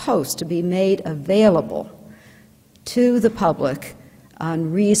supposed to be made available to the public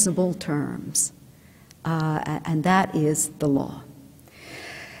on reasonable terms, and that is the law.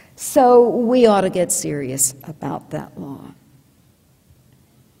 So we ought to get serious about that law.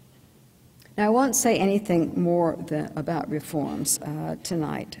 Now, I won't say anything more about reforms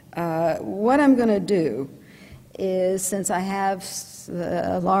tonight. What I'm going to do is, since I have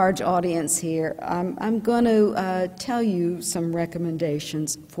a large audience here, I'm going to tell you some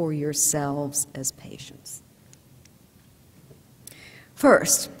recommendations for yourselves as patients.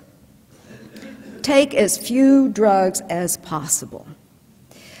 First, take as few drugs as possible.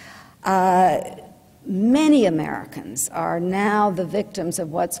 Many Americans are now the victims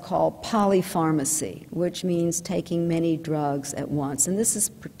of what's called polypharmacy, which means taking many drugs at once. And this is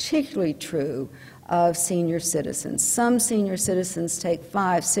particularly true of senior citizens. Some senior citizens take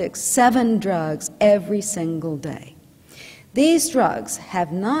 5, 6, 7 drugs every single day. These drugs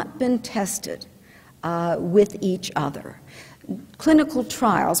have not been tested with each other. Clinical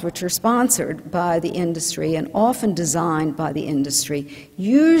trials, which are sponsored by the industry and often designed by the industry,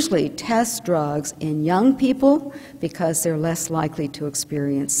 usually test drugs in young people because they're less likely to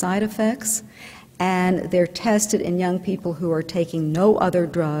experience side effects, and they're tested in young people who are taking no other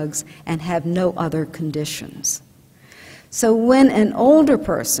drugs and have no other conditions. So when an older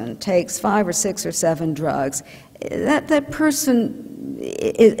person takes 5 or 6 or 7 drugs, that person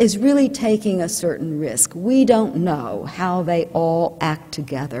is really taking a certain risk. We don't know how they all act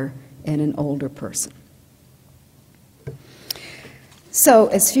together in an older person. So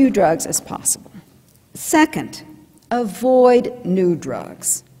as few drugs as possible. Second, avoid new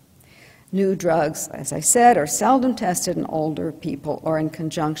drugs. New drugs, as I said, are seldom tested in older people or in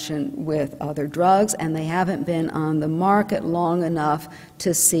conjunction with other drugs, and they haven't been on the market long enough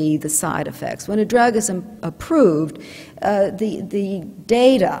to see the side effects. When a drug is approved, the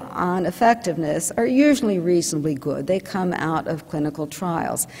data on effectiveness are usually reasonably good. They come out of clinical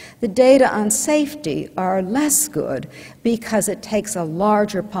trials. The data on safety are less good because it takes a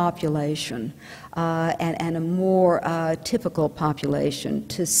larger population and a more typical population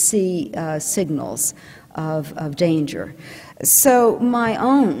to see signals of danger. So my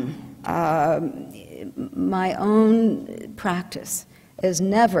own practice is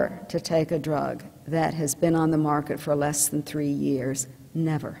never to take a drug that has been on the market for less than 3 years,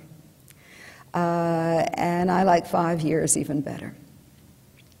 never. And I like 5 years even better.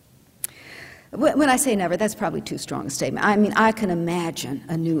 When I say never, that's probably too strong a statement. I mean, I can imagine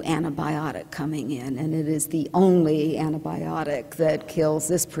a new antibiotic coming in, and it is the only antibiotic that kills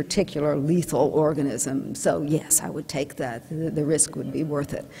this particular lethal organism. So yes, I would take that. The risk would be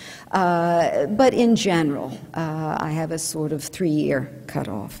worth it. But in general, I have a sort of 3-year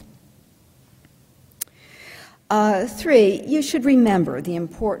cutoff. 3, you should remember the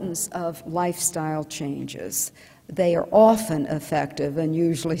importance of lifestyle changes. They are often effective and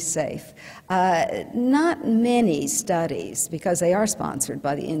usually safe. Not many studies, because they are sponsored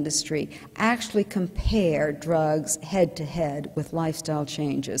by the industry, actually compare drugs head-to-head with lifestyle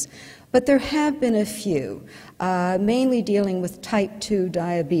changes. But there have been a few, mainly dealing with type 2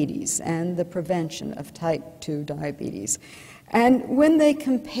 diabetes and the prevention of type 2 diabetes. And when they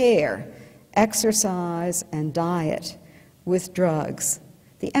compare exercise and diet with drugs,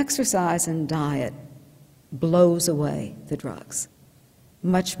 the exercise and diet blows away the drugs.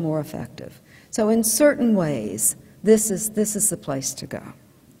 Much more effective. So in certain ways, this is the place to go.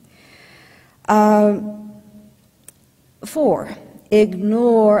 4,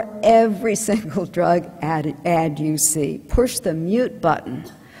 ignore every single drug ad you see. Push the mute button.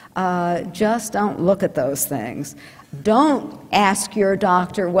 Just don't look at those things. Don't ask your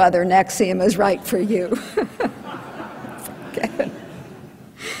doctor whether Nexium is right for you. Okay.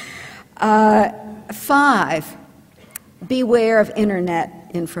 5, beware of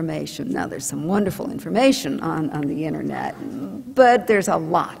internet information. Now, there's some wonderful information on the internet, but there's a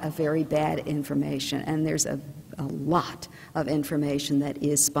lot of very bad information, and there's a a lot of information that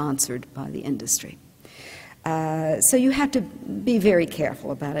is sponsored by the industry. So you have to be very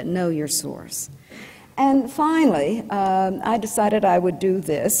careful about it, know your source. And finally, I decided I would do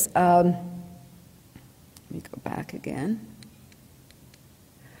this. Let me go back again.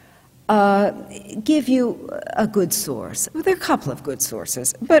 Give you a good source. Well, there are a couple of good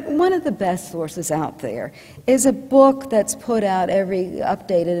sources, but one of the best sources out there is a book that's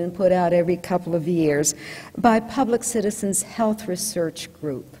updated and put out every couple of years by Public Citizens Health Research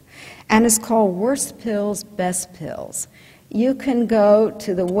Group, and it's called Worst Pills, Best Pills. You can go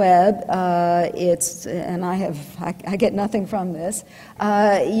to the web, and I get nothing from this.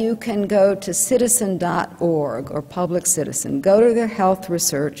 You can go to citizen.org or Public Citizen. Go to their health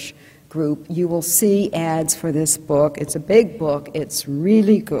research group. You will see ads for this book. It's a big book. It's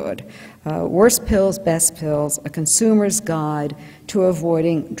really good. Worst Pills, Best Pills, A Consumer's Guide to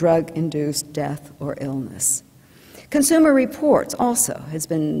Avoiding Drug-Induced Death or Illness. Consumer Reports also has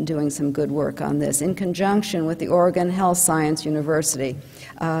been doing some good work on this in conjunction with the Oregon Health Science University.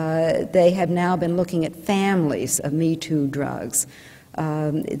 They have now been looking at families of Me Too drugs,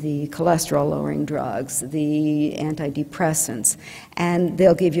 the cholesterol-lowering drugs, the antidepressants, and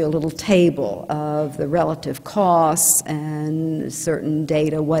they'll give you a little table of the relative costs and certain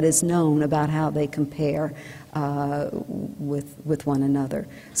data, what is known about how they compare with one another.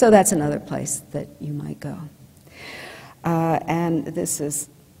 So that's another place that you might go. And this is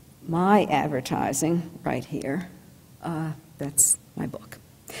my advertising right here. That's my book.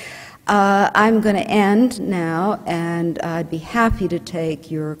 I'm going to end now, and I'd be happy to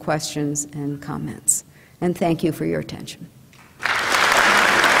take your questions and comments. And thank you for your attention.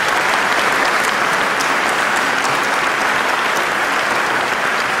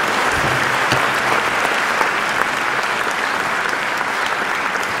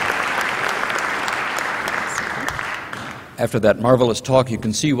 After that marvelous talk, you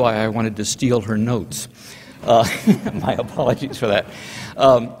can see why I wanted to steal her notes. My apologies for that.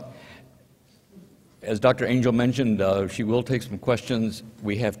 As Dr. Angell mentioned, she will take some questions.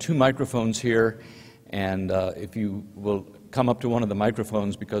 We have 2 microphones here, and if you will come up to one of the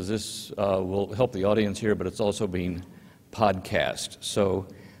microphones, because this will help the audience here, but it's also being podcast. So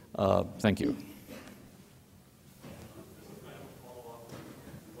thank you.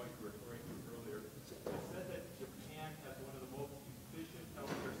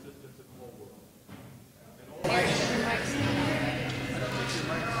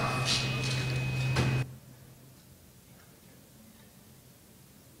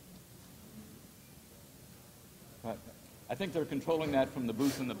 I think they're controlling that from the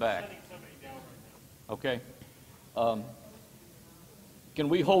booth in the back. Okay. Can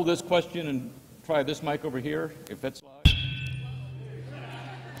we hold this question and try this mic over here, if that's loud?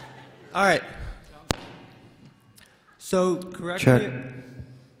 All right. So correct me.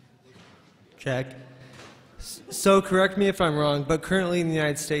 Check. So correct me if I'm wrong, but currently in the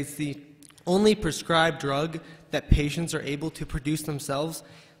United States, the only prescribed drug that patients are able to produce themselves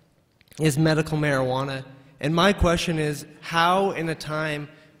is medical marijuana. And my question is, how in a time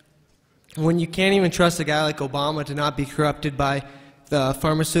when you can't even trust a guy like Obama to not be corrupted by the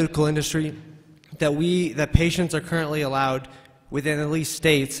pharmaceutical industry, that patients are currently allowed within at least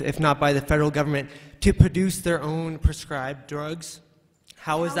states, if not by the federal government, to produce their own prescribed drugs?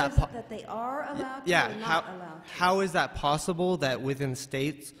 How is that that they are allowed to or not allowed to? How is that possible that within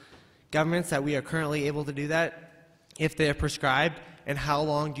states, governments, that we are currently able to do that if they are prescribed? And how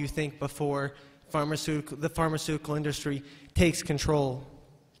long do you think before the pharmaceutical industry takes control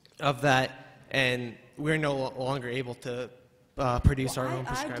of that and we're no longer able to produce our own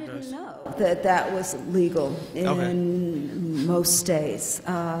prescribed drugs? I didn't know that that was legal in most states.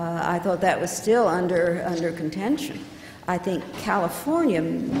 I thought that was still under contention. I think California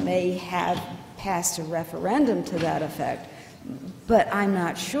may have passed a referendum to that effect, but I'm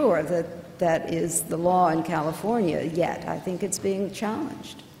not sure that that is the law in California yet. I think it's being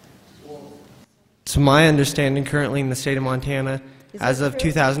challenged. To my understanding, currently in the state of Montana, as of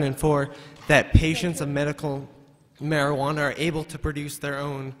 2004, that patients of medical marijuana are able to produce their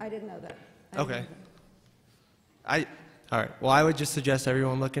own. I didn't know that. Okay. All right. Well, I would just suggest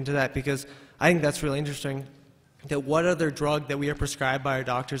everyone look into that, because I think that's really interesting. That what other drug that we are prescribed by our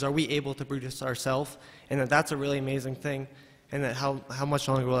doctors are we able to produce ourselves, and that's a really amazing thing, and that how much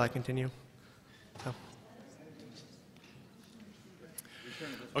longer will that continue? So.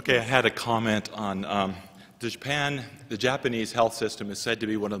 Okay, I had a comment on the Japanese health system is said to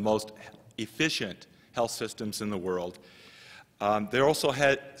be one of the most efficient health systems in the world. They're also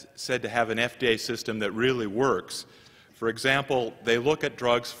said to have an FDA system that really works. For example, they look at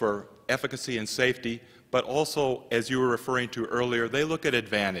drugs for efficacy and safety, but also, as you were referring to earlier, they look at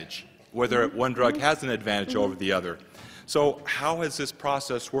advantage, whether one drug has an advantage over the other. So how has this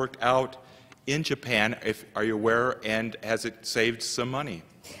process worked out in Japan, are you aware, and has it saved some money?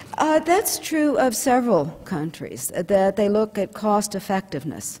 That's true of several countries, that they look at cost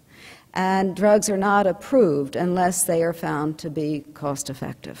effectiveness. And drugs are not approved unless they are found to be cost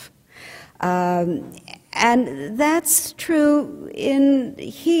effective. And that's true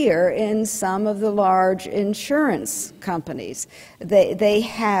here in some of the large insurance companies. They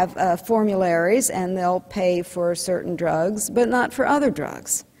have formularies and they'll pay for certain drugs, but not for other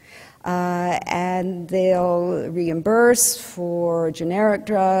drugs. And they'll reimburse for generic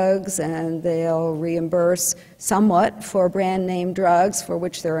drugs, and they'll reimburse somewhat for brand name drugs for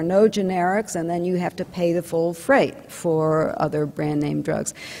which there are no generics, and then you have to pay the full freight for other brand name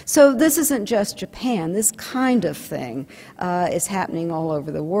drugs. So this isn't just Japan. This kind of thing is happening all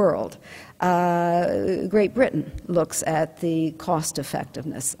over the world. Great Britain looks at the cost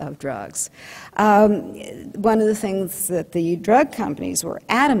effectiveness of drugs. One of the things that the drug companies were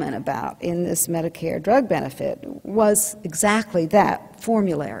adamant about in this Medicare drug benefit was exactly that,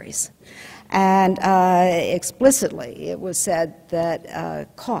 formularies. And explicitly it was said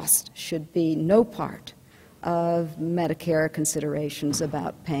that cost should be no part of Medicare considerations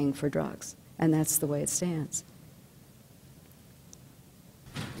about paying for drugs. And that's the way it stands.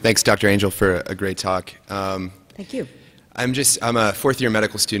 Thanks, Dr. Angell, for a great talk. Thank you. I'm a fourth-year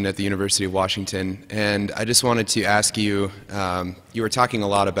medical student at the University of Washington, and I just wanted to ask you, you were talking a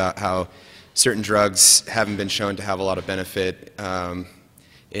lot about how certain drugs haven't been shown to have a lot of benefit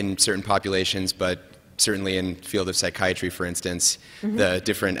in certain populations, but certainly in the field of psychiatry, for instance, the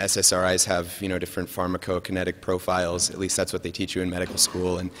different SSRIs have, different pharmacokinetic profiles. At least that's what they teach you in medical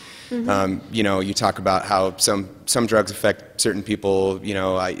school. And you talk about how some drugs affect certain people.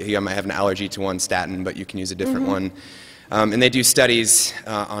 You might have an allergy to one statin, but you can use a different one. And they do studies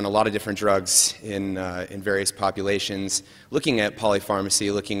on a lot of different drugs in various populations, looking at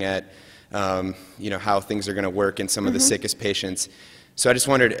polypharmacy, looking at how things are going to work in some of the sickest patients. So I just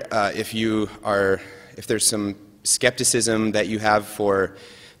wondered if there's some skepticism that you have for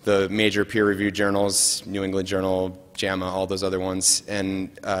the major peer-reviewed journals, New England Journal, JAMA, all those other ones, and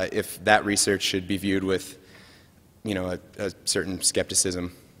if that research should be viewed with, a certain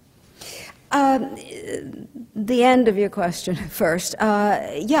skepticism. The end of your question first.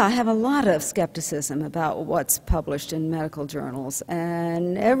 Yeah, I have a lot of skepticism about what's published in medical journals,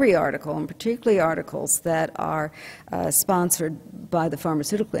 and every article, and particularly articles that are sponsored by the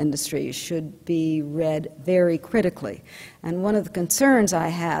pharmaceutical industry, should be read very critically. And one of the concerns I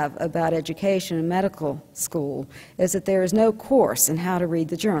have about education in medical school is that there is no course in how to read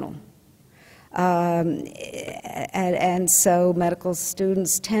the journal. And so medical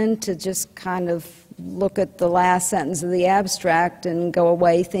students tend to just kind of look at the last sentence of the abstract and go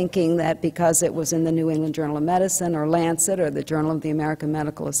away thinking that because it was in the New England Journal of Medicine or Lancet or the Journal of the American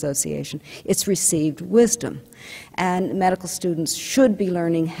Medical Association, it's received wisdom. And medical students should be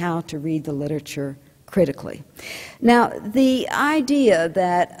learning how to read the literature critically. Now, the idea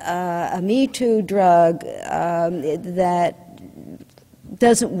that a Me Too drug that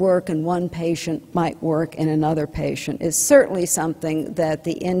doesn't work in one patient might work in another patient is certainly something that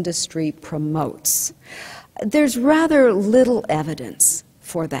the industry promotes. There's rather little evidence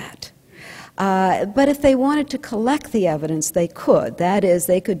for that. But if they wanted to collect the evidence, they could. That is,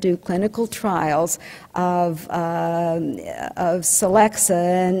 they could do clinical trials of Celexa,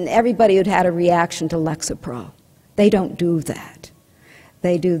 and everybody who'd had a reaction to Lexapro. They don't do that.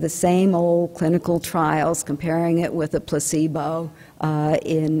 They do the same old clinical trials, comparing it with a placebo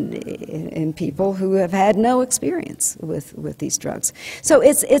in people who have had no experience with these drugs. So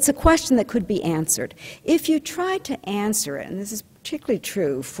it's a question that could be answered. If you try to answer it, and this is particularly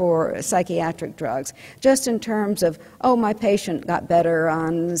true for psychiatric drugs, just in terms of, oh, my patient got better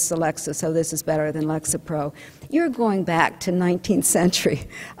on Celexa, so this is better than Lexapro, you're going back to 19th century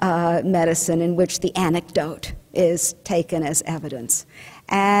medicine in which the anecdote is taken as evidence.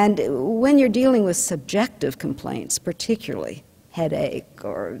 And when you're dealing with subjective complaints, particularly headache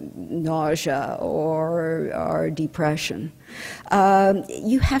or nausea or depression,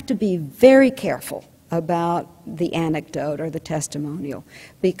 you have to be very careful about the anecdote or the testimonial,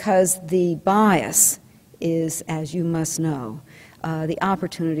 because the bias is, as you must know, the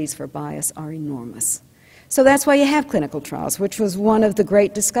opportunities for bias are enormous. So that's why you have clinical trials, which was one of the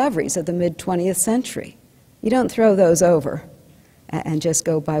great discoveries of the mid-20th century. You don't throw those over and just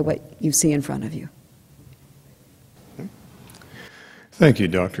go by what you see in front of you. Thank you,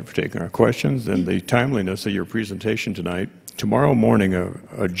 Doctor, for taking our questions and the timeliness of your presentation tonight. Tomorrow morning,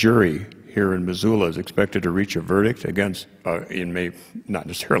 a jury here in Missoula is expected to reach a verdict against, not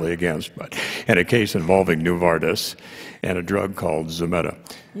necessarily against, but in a case involving Novartis and a drug called Zometa.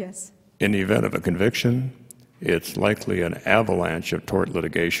 Yes. In the event of a conviction, it's likely an avalanche of tort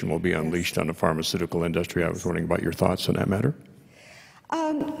litigation will be unleashed on the pharmaceutical industry. I was wondering about your thoughts on that matter.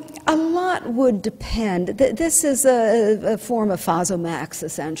 A lot would depend. This is a form of Fosamax,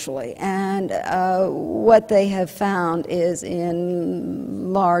 essentially, and what they have found is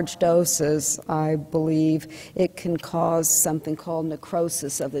in large doses, I believe, it can cause something called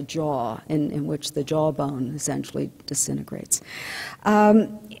necrosis of the jaw, in which the jawbone essentially disintegrates.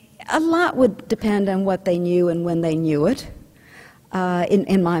 A lot would depend on what they knew and when they knew it,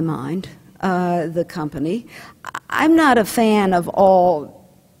 in my mind. The company. I'm not a fan of all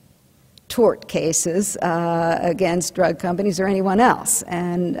tort cases against drug companies or anyone else,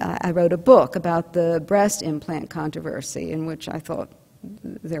 and I wrote a book about the breast implant controversy in which I thought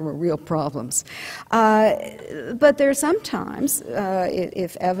there were real problems. But there are sometimes,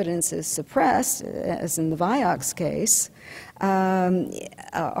 if evidence is suppressed, as in the Vioxx case,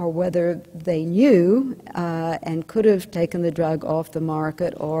 or whether they knew and could have taken the drug off the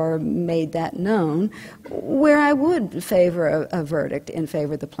market or made that known, where I would favor a verdict in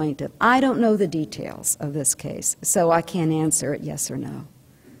favor of the plaintiff. I don't know the details of this case, so I can't answer it yes or no.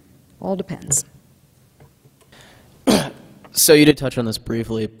 All depends. So you did touch on this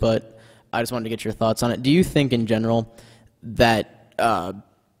briefly, but I just wanted to get your thoughts on it. Do you think in general that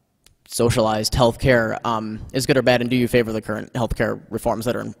socialized healthcare is good or bad, and do you favor the current healthcare reforms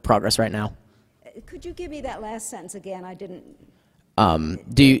that are in progress right now? Could you give me that last sentence again? I didn't.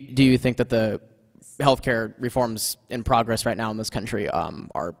 Do you think that the healthcare reforms in progress right now in this country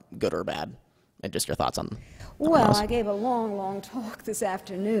are good or bad? And just your thoughts on Well, those. I gave a long talk this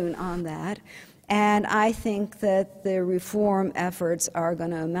afternoon on that, and I think that the reform efforts are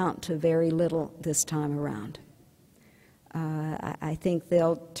going to amount to very little this time around. I think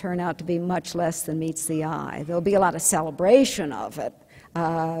they'll turn out to be much less than meets the eye. There'll be a lot of celebration of it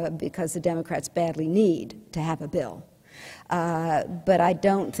because the Democrats badly need to have a bill. But I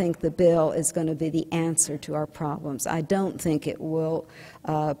don't think the bill is going to be the answer to our problems. I don't think it will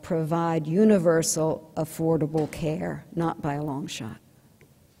provide universal, affordable care, not by a long shot.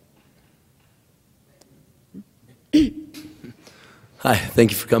 Hi,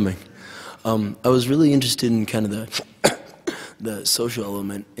 thank you for coming. I was really interested in kind of the social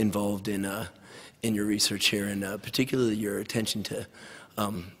element involved in your research here, and particularly your attention to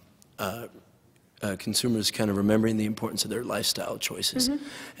consumers kind of remembering the importance of their lifestyle choices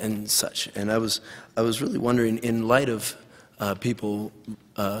and such. And I was really wondering, in light of people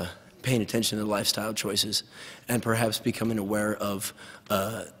paying attention to lifestyle choices and perhaps becoming aware of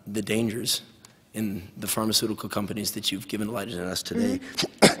the dangers in the pharmaceutical companies that you've given light to us today,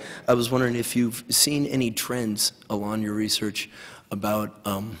 I was wondering if you've seen any trends along your research about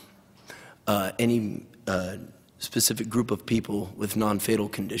any specific group of people with non-fatal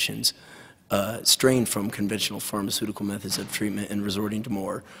conditions straying from conventional pharmaceutical methods of treatment and resorting to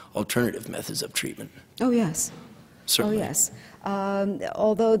more alternative methods of treatment. Oh, yes. Certainly. Oh, yes.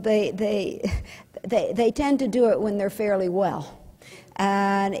 Although they tend to do it when they're fairly well.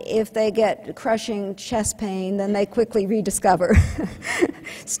 And if they get crushing chest pain, then they quickly rediscover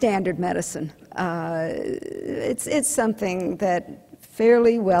standard medicine. It's something that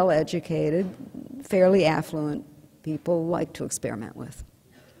fairly well-educated, fairly affluent people like to experiment with.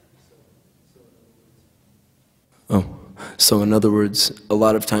 Oh, so in other words, a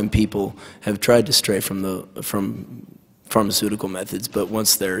lot of time people have tried to stray from pharmaceutical methods, but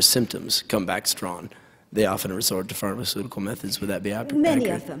once their symptoms come back strong, they often resort to pharmaceutical methods. Would that be accurate? Many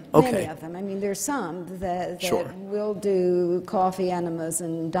of them. Okay. Many of them. I mean, there's some that Sure. will do coffee enemas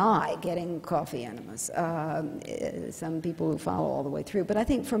and die getting coffee enemas. Some people who follow all the way through. But I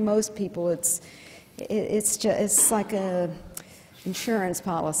think for most people, it's like a insurance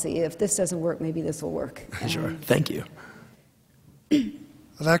policy. If this doesn't work, maybe this will work. Sure. Thank you.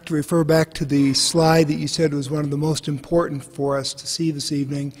 I'd like to refer back to the slide that you said was one of the most important for us to see this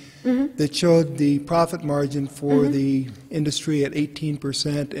evening, that showed the profit margin for the industry at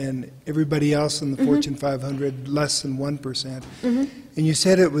 18% and everybody else in the Fortune 500 less than 1%. And you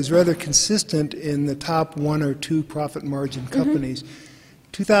said it was rather consistent in the top 1 or 2 profit margin companies.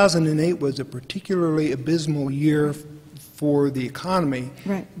 2008 was a particularly abysmal year for the economy.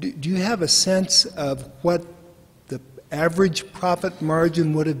 Right. Do you have a sense of what the average profit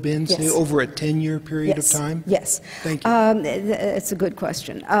margin would have been, say, over a 10-year period of time? Yes. Thank you. It's a good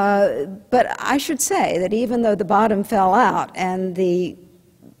question. But I should say that even though the bottom fell out and the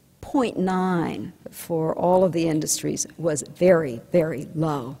 0.9 for all of the industries was very, very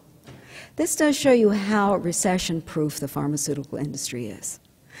low, This does show you how recession-proof the pharmaceutical industry is.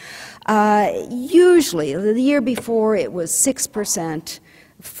 Usually, the year before it was 6%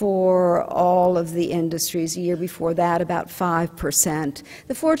 for all of the industries. The year before that, about 5%.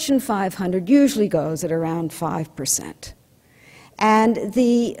 The Fortune 500 usually goes at around 5%. And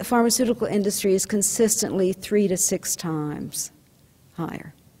the pharmaceutical industry is consistently 3 to 6 times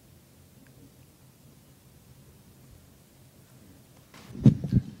higher.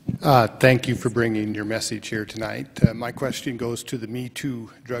 Thank you for bringing your message here tonight. My question goes to the Me Too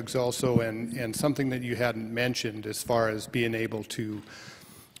drugs also, and something that you hadn't mentioned as far as being able to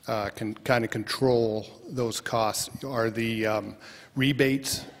kind of control those costs are the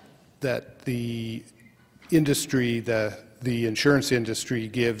rebates that the industry, the insurance industry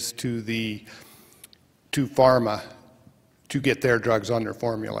gives to pharma to get their drugs on their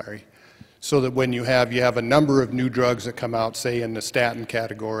formulary. So that when you have a number of new drugs that come out, say in the statin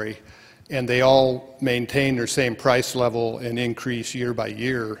category, and they all maintain their same price level and increase year by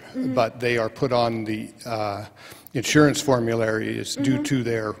year, but they are put on the insurance formularies due to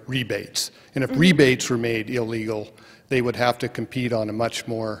their rebates. And if rebates were made illegal, they would have to compete on a much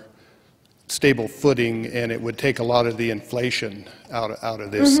more stable footing, and it would take a lot of the inflation out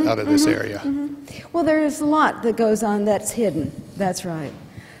of this area. Well, there is a lot that goes on that's hidden. That's right.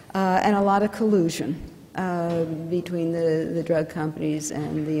 And a lot of collusion between the drug companies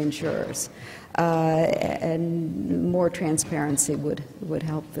and the insurers. And more transparency would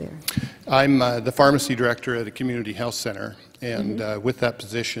help there. I'm the pharmacy director at a community health center, and with that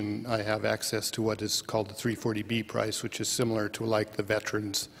position I have access to what is called the 340B price, which is similar to like the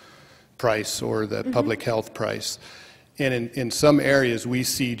veterans price or the public health price. And in some areas we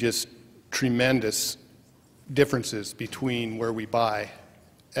see just tremendous differences between where we buy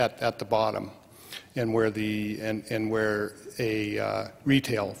at the bottom and where a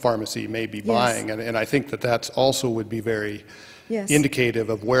retail pharmacy may be buying, and I think that also would be very indicative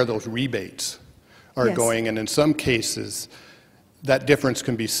of where those rebates are going. And in some cases, that difference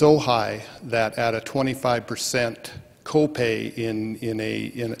can be so high that at a 25%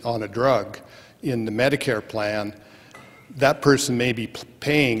 copay on a drug in the Medicare plan, that person may be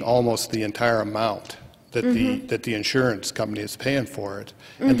paying almost the entire amount that the insurance company is paying for it.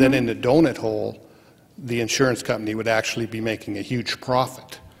 And then in the donut hole, the insurance company would actually be making a huge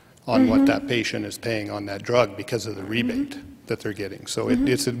profit on what that patient is paying on that drug because of the rebate that they're getting. So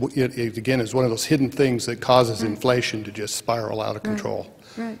it again is one of those hidden things that causes inflation to just spiral out of control.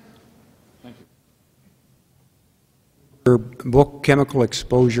 Right. Thank you. Her book, Chemical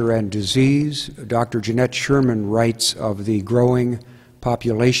Exposure and Disease, Dr. Jeanette Sherman writes of the growing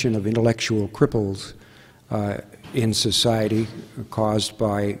population of intellectual cripples in society caused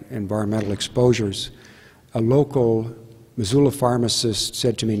by environmental exposures. A local Missoula pharmacist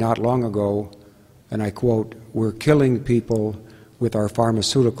said to me not long ago, and I quote, "We're killing people with our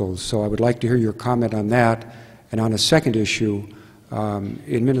pharmaceuticals." So I would like to hear your comment on that. And on a second issue,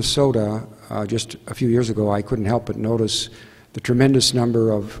 in Minnesota, just a few years ago, I couldn't help but notice the tremendous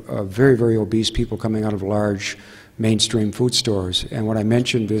number of very, very obese people coming out of large mainstream food stores. And when I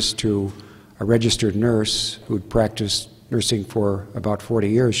mentioned this to a registered nurse who'd practiced nursing for about 40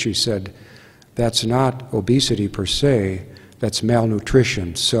 years, she said, "That's not obesity per se, that's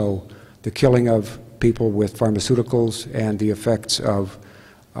malnutrition." So the killing of people with pharmaceuticals and the effects of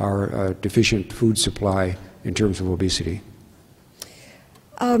our deficient food supply in terms of obesity.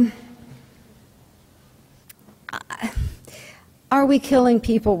 Are we killing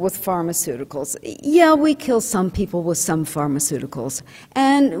people with pharmaceuticals? Yeah, we kill some people with some pharmaceuticals,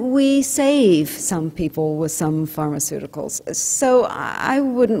 and we save some people with some pharmaceuticals. So I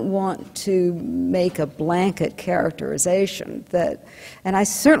wouldn't want to make a blanket characterization that, and I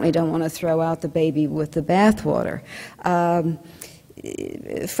certainly don't want to throw out the baby with the bathwater.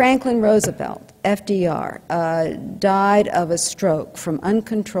 Franklin Roosevelt, FDR, died of a stroke from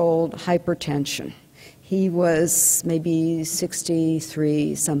uncontrolled hypertension. He was maybe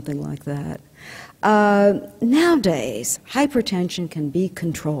 63, something like that. Nowadays, hypertension can be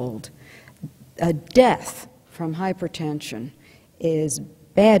controlled. A death from hypertension is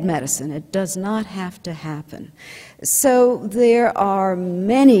bad medicine. It does not have to happen. So there are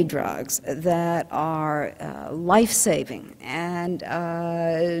many drugs that are life-saving and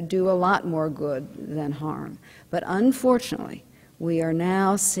do a lot more good than harm. But unfortunately, we are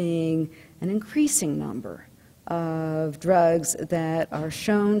now seeing an increasing number of drugs that are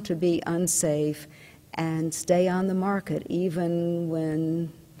shown to be unsafe and stay on the market even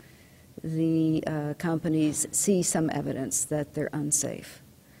when the companies see some evidence that they're unsafe.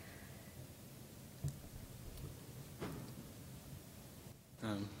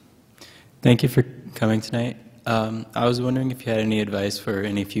 Thank you for coming tonight. I was wondering if you had any advice for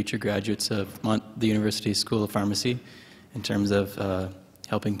any future graduates of the University School of Pharmacy in terms of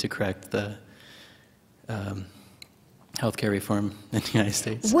helping to correct the healthcare reform in the United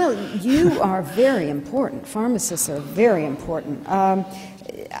States. Well, you are very important. Pharmacists are very important.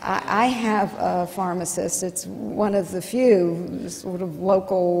 I have a pharmacist. It's one of the few sort of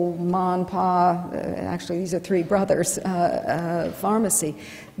local ma and pa, actually these are three brothers, pharmacy.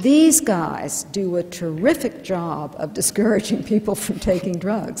 These guys do a terrific job of discouraging people from taking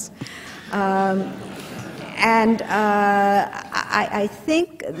drugs. I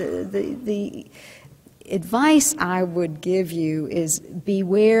think the advice I would give you is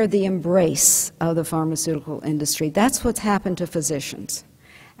beware the embrace of the pharmaceutical industry. That's what's happened to physicians,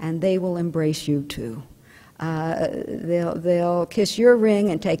 and they will embrace you too. They'll kiss your ring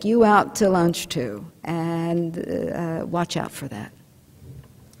and take you out to lunch too, and watch out for that.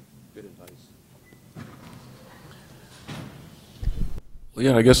 Good advice. Well,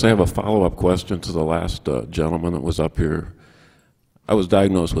 yeah, I guess I have a follow-up question to the last gentleman that was up here. I was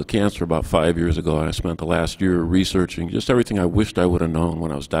diagnosed with cancer about 5 years ago, and I spent the last year researching just everything I wished I would have known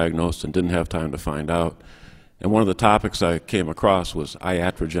when I was diagnosed and didn't have time to find out. And one of the topics I came across was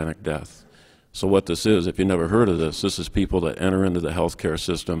iatrogenic death. So what this is, if you never heard of this is people that enter into the healthcare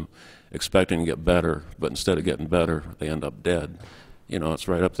system expecting to get better, but instead of getting better, they end up dead. You know, it's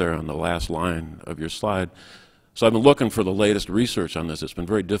right up there on the last line of your slide. So I've been looking for the latest research on this. It's been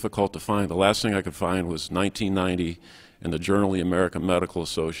very difficult to find. The last thing I could find was 1990 in the Journal of the American Medical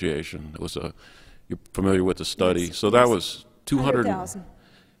Association. It was you're familiar with the study. Yes, so that was 200,000.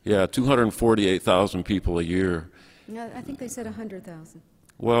 Yeah, 248,000 people a year. No, I think they said 100,000.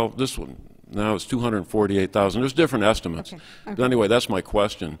 Well, this one, now it's 248,000. There's different estimates. Okay. But anyway, that's my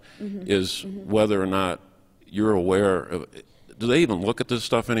question, is whether or not you're aware of, do they even look at this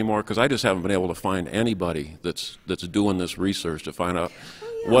stuff anymore? Because I just haven't been able to find anybody that's doing this research to find out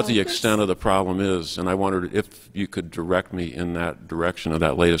what the extent of the problem is, and I wondered if you could direct me in that direction of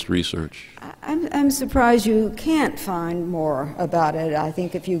that latest research. I'm surprised you can't find more about it. I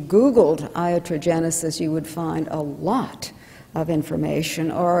think if you Googled iatrogenesis, you would find a lot of information,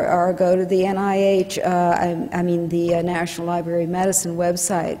 or go to the NIH, the National Library of Medicine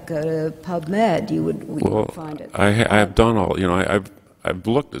website, go to PubMed, you would find it. I have done all, you know, I've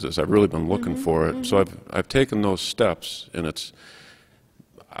looked at this, I've really been looking for it, so I've taken those steps, and it's,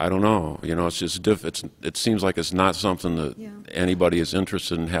 I don't know, you know, it's just it seems like it's not something that anybody is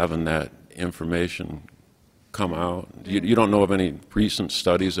interested in having that information come out. You don't know of any recent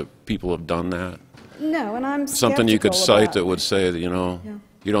studies that people have done that? No, and I'm something you could skeptical cite that would say that, you know,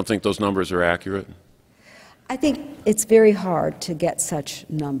 you don't think those numbers are accurate? I think it's very hard to get such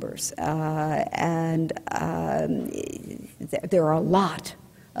numbers, and there are a lot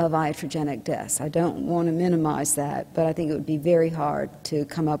of iatrogenic deaths. I don't want to minimize that, but I think it would be very hard to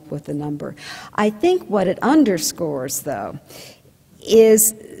come up with a number. I think what it underscores, though,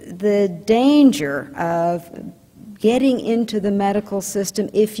 is the danger of getting into the medical system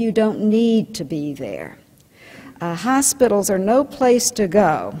if you don't need to be there. Hospitals are no place to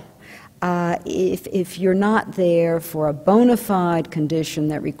go if you're not there for a bona fide condition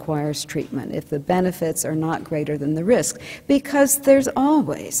that requires treatment, if the benefits are not greater than the risk, because there's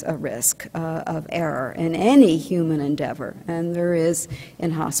always a risk of error in any human endeavor, and there is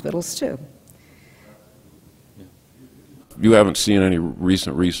in hospitals too. You haven't seen any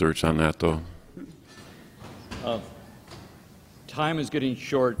recent research on that, though? Time is getting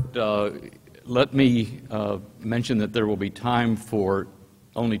short. Let me mention that there will be time for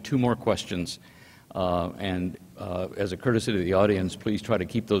only 2 more questions. And as a courtesy to the audience, please try to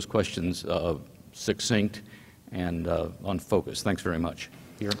keep those questions succinct and on focus. Thanks very much.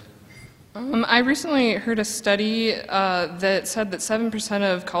 Here. I recently heard a study that said that 7%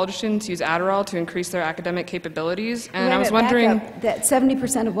 of college students use Adderall to increase their academic capabilities, and I was wondering that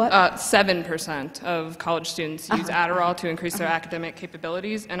 70% of what? 7% of college students use Adderall to increase their academic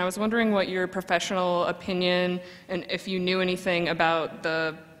capabilities, and I was wondering what your professional opinion and if you knew anything about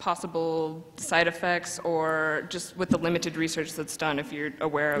the possible side effects, or just with the limited research that's done, if you're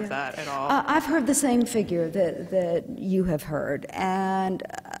aware of that at all. I've heard the same figure that you have heard, and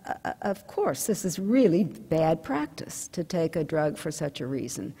of course this is really bad practice to take a drug for such a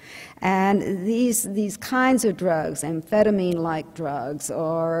reason. And these kinds of drugs, amphetamine-like drugs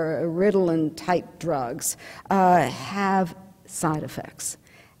or Ritalin-type drugs, have side effects,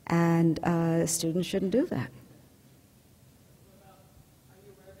 and students shouldn't do that.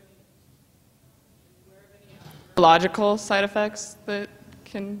 Logical side effects that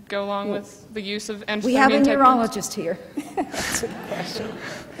can go along with the use of amphetamine? We have a neurologist here. That's a good question.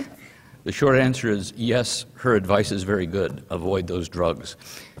 The short answer is yes, her advice is very good. Avoid those drugs.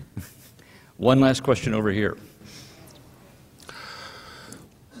 One last question over here.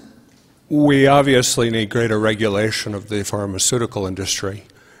 We obviously need greater regulation of the pharmaceutical industry.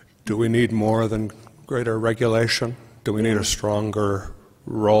 Do we need more than greater regulation? Do we need a stronger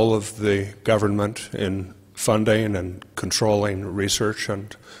role of the government in funding and controlling research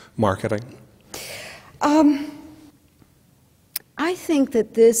and marketing? I think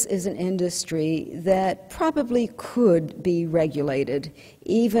that this is an industry that probably could be regulated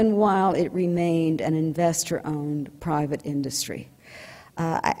even while it remained an investor-owned private industry.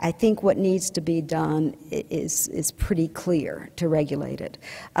 I think what needs to be done is pretty clear to regulate it.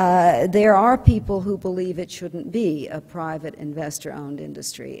 There are people who believe it shouldn't be a private investor-owned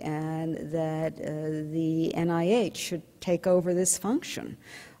industry and that the NIH should take over this function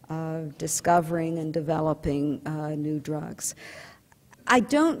of discovering and developing new drugs. I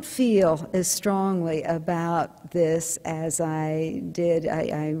don't feel as strongly about this as I did.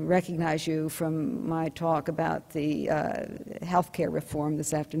 I recognize you from my talk about the health care reform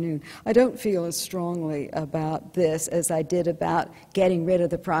this afternoon. I don't feel as strongly about this as I did about getting rid of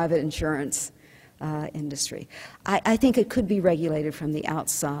the private insurance industry. I think it could be regulated from the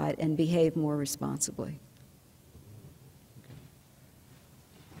outside and behave more responsibly.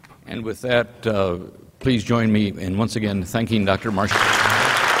 And with that, please join me in once again thanking Dr. Marcia.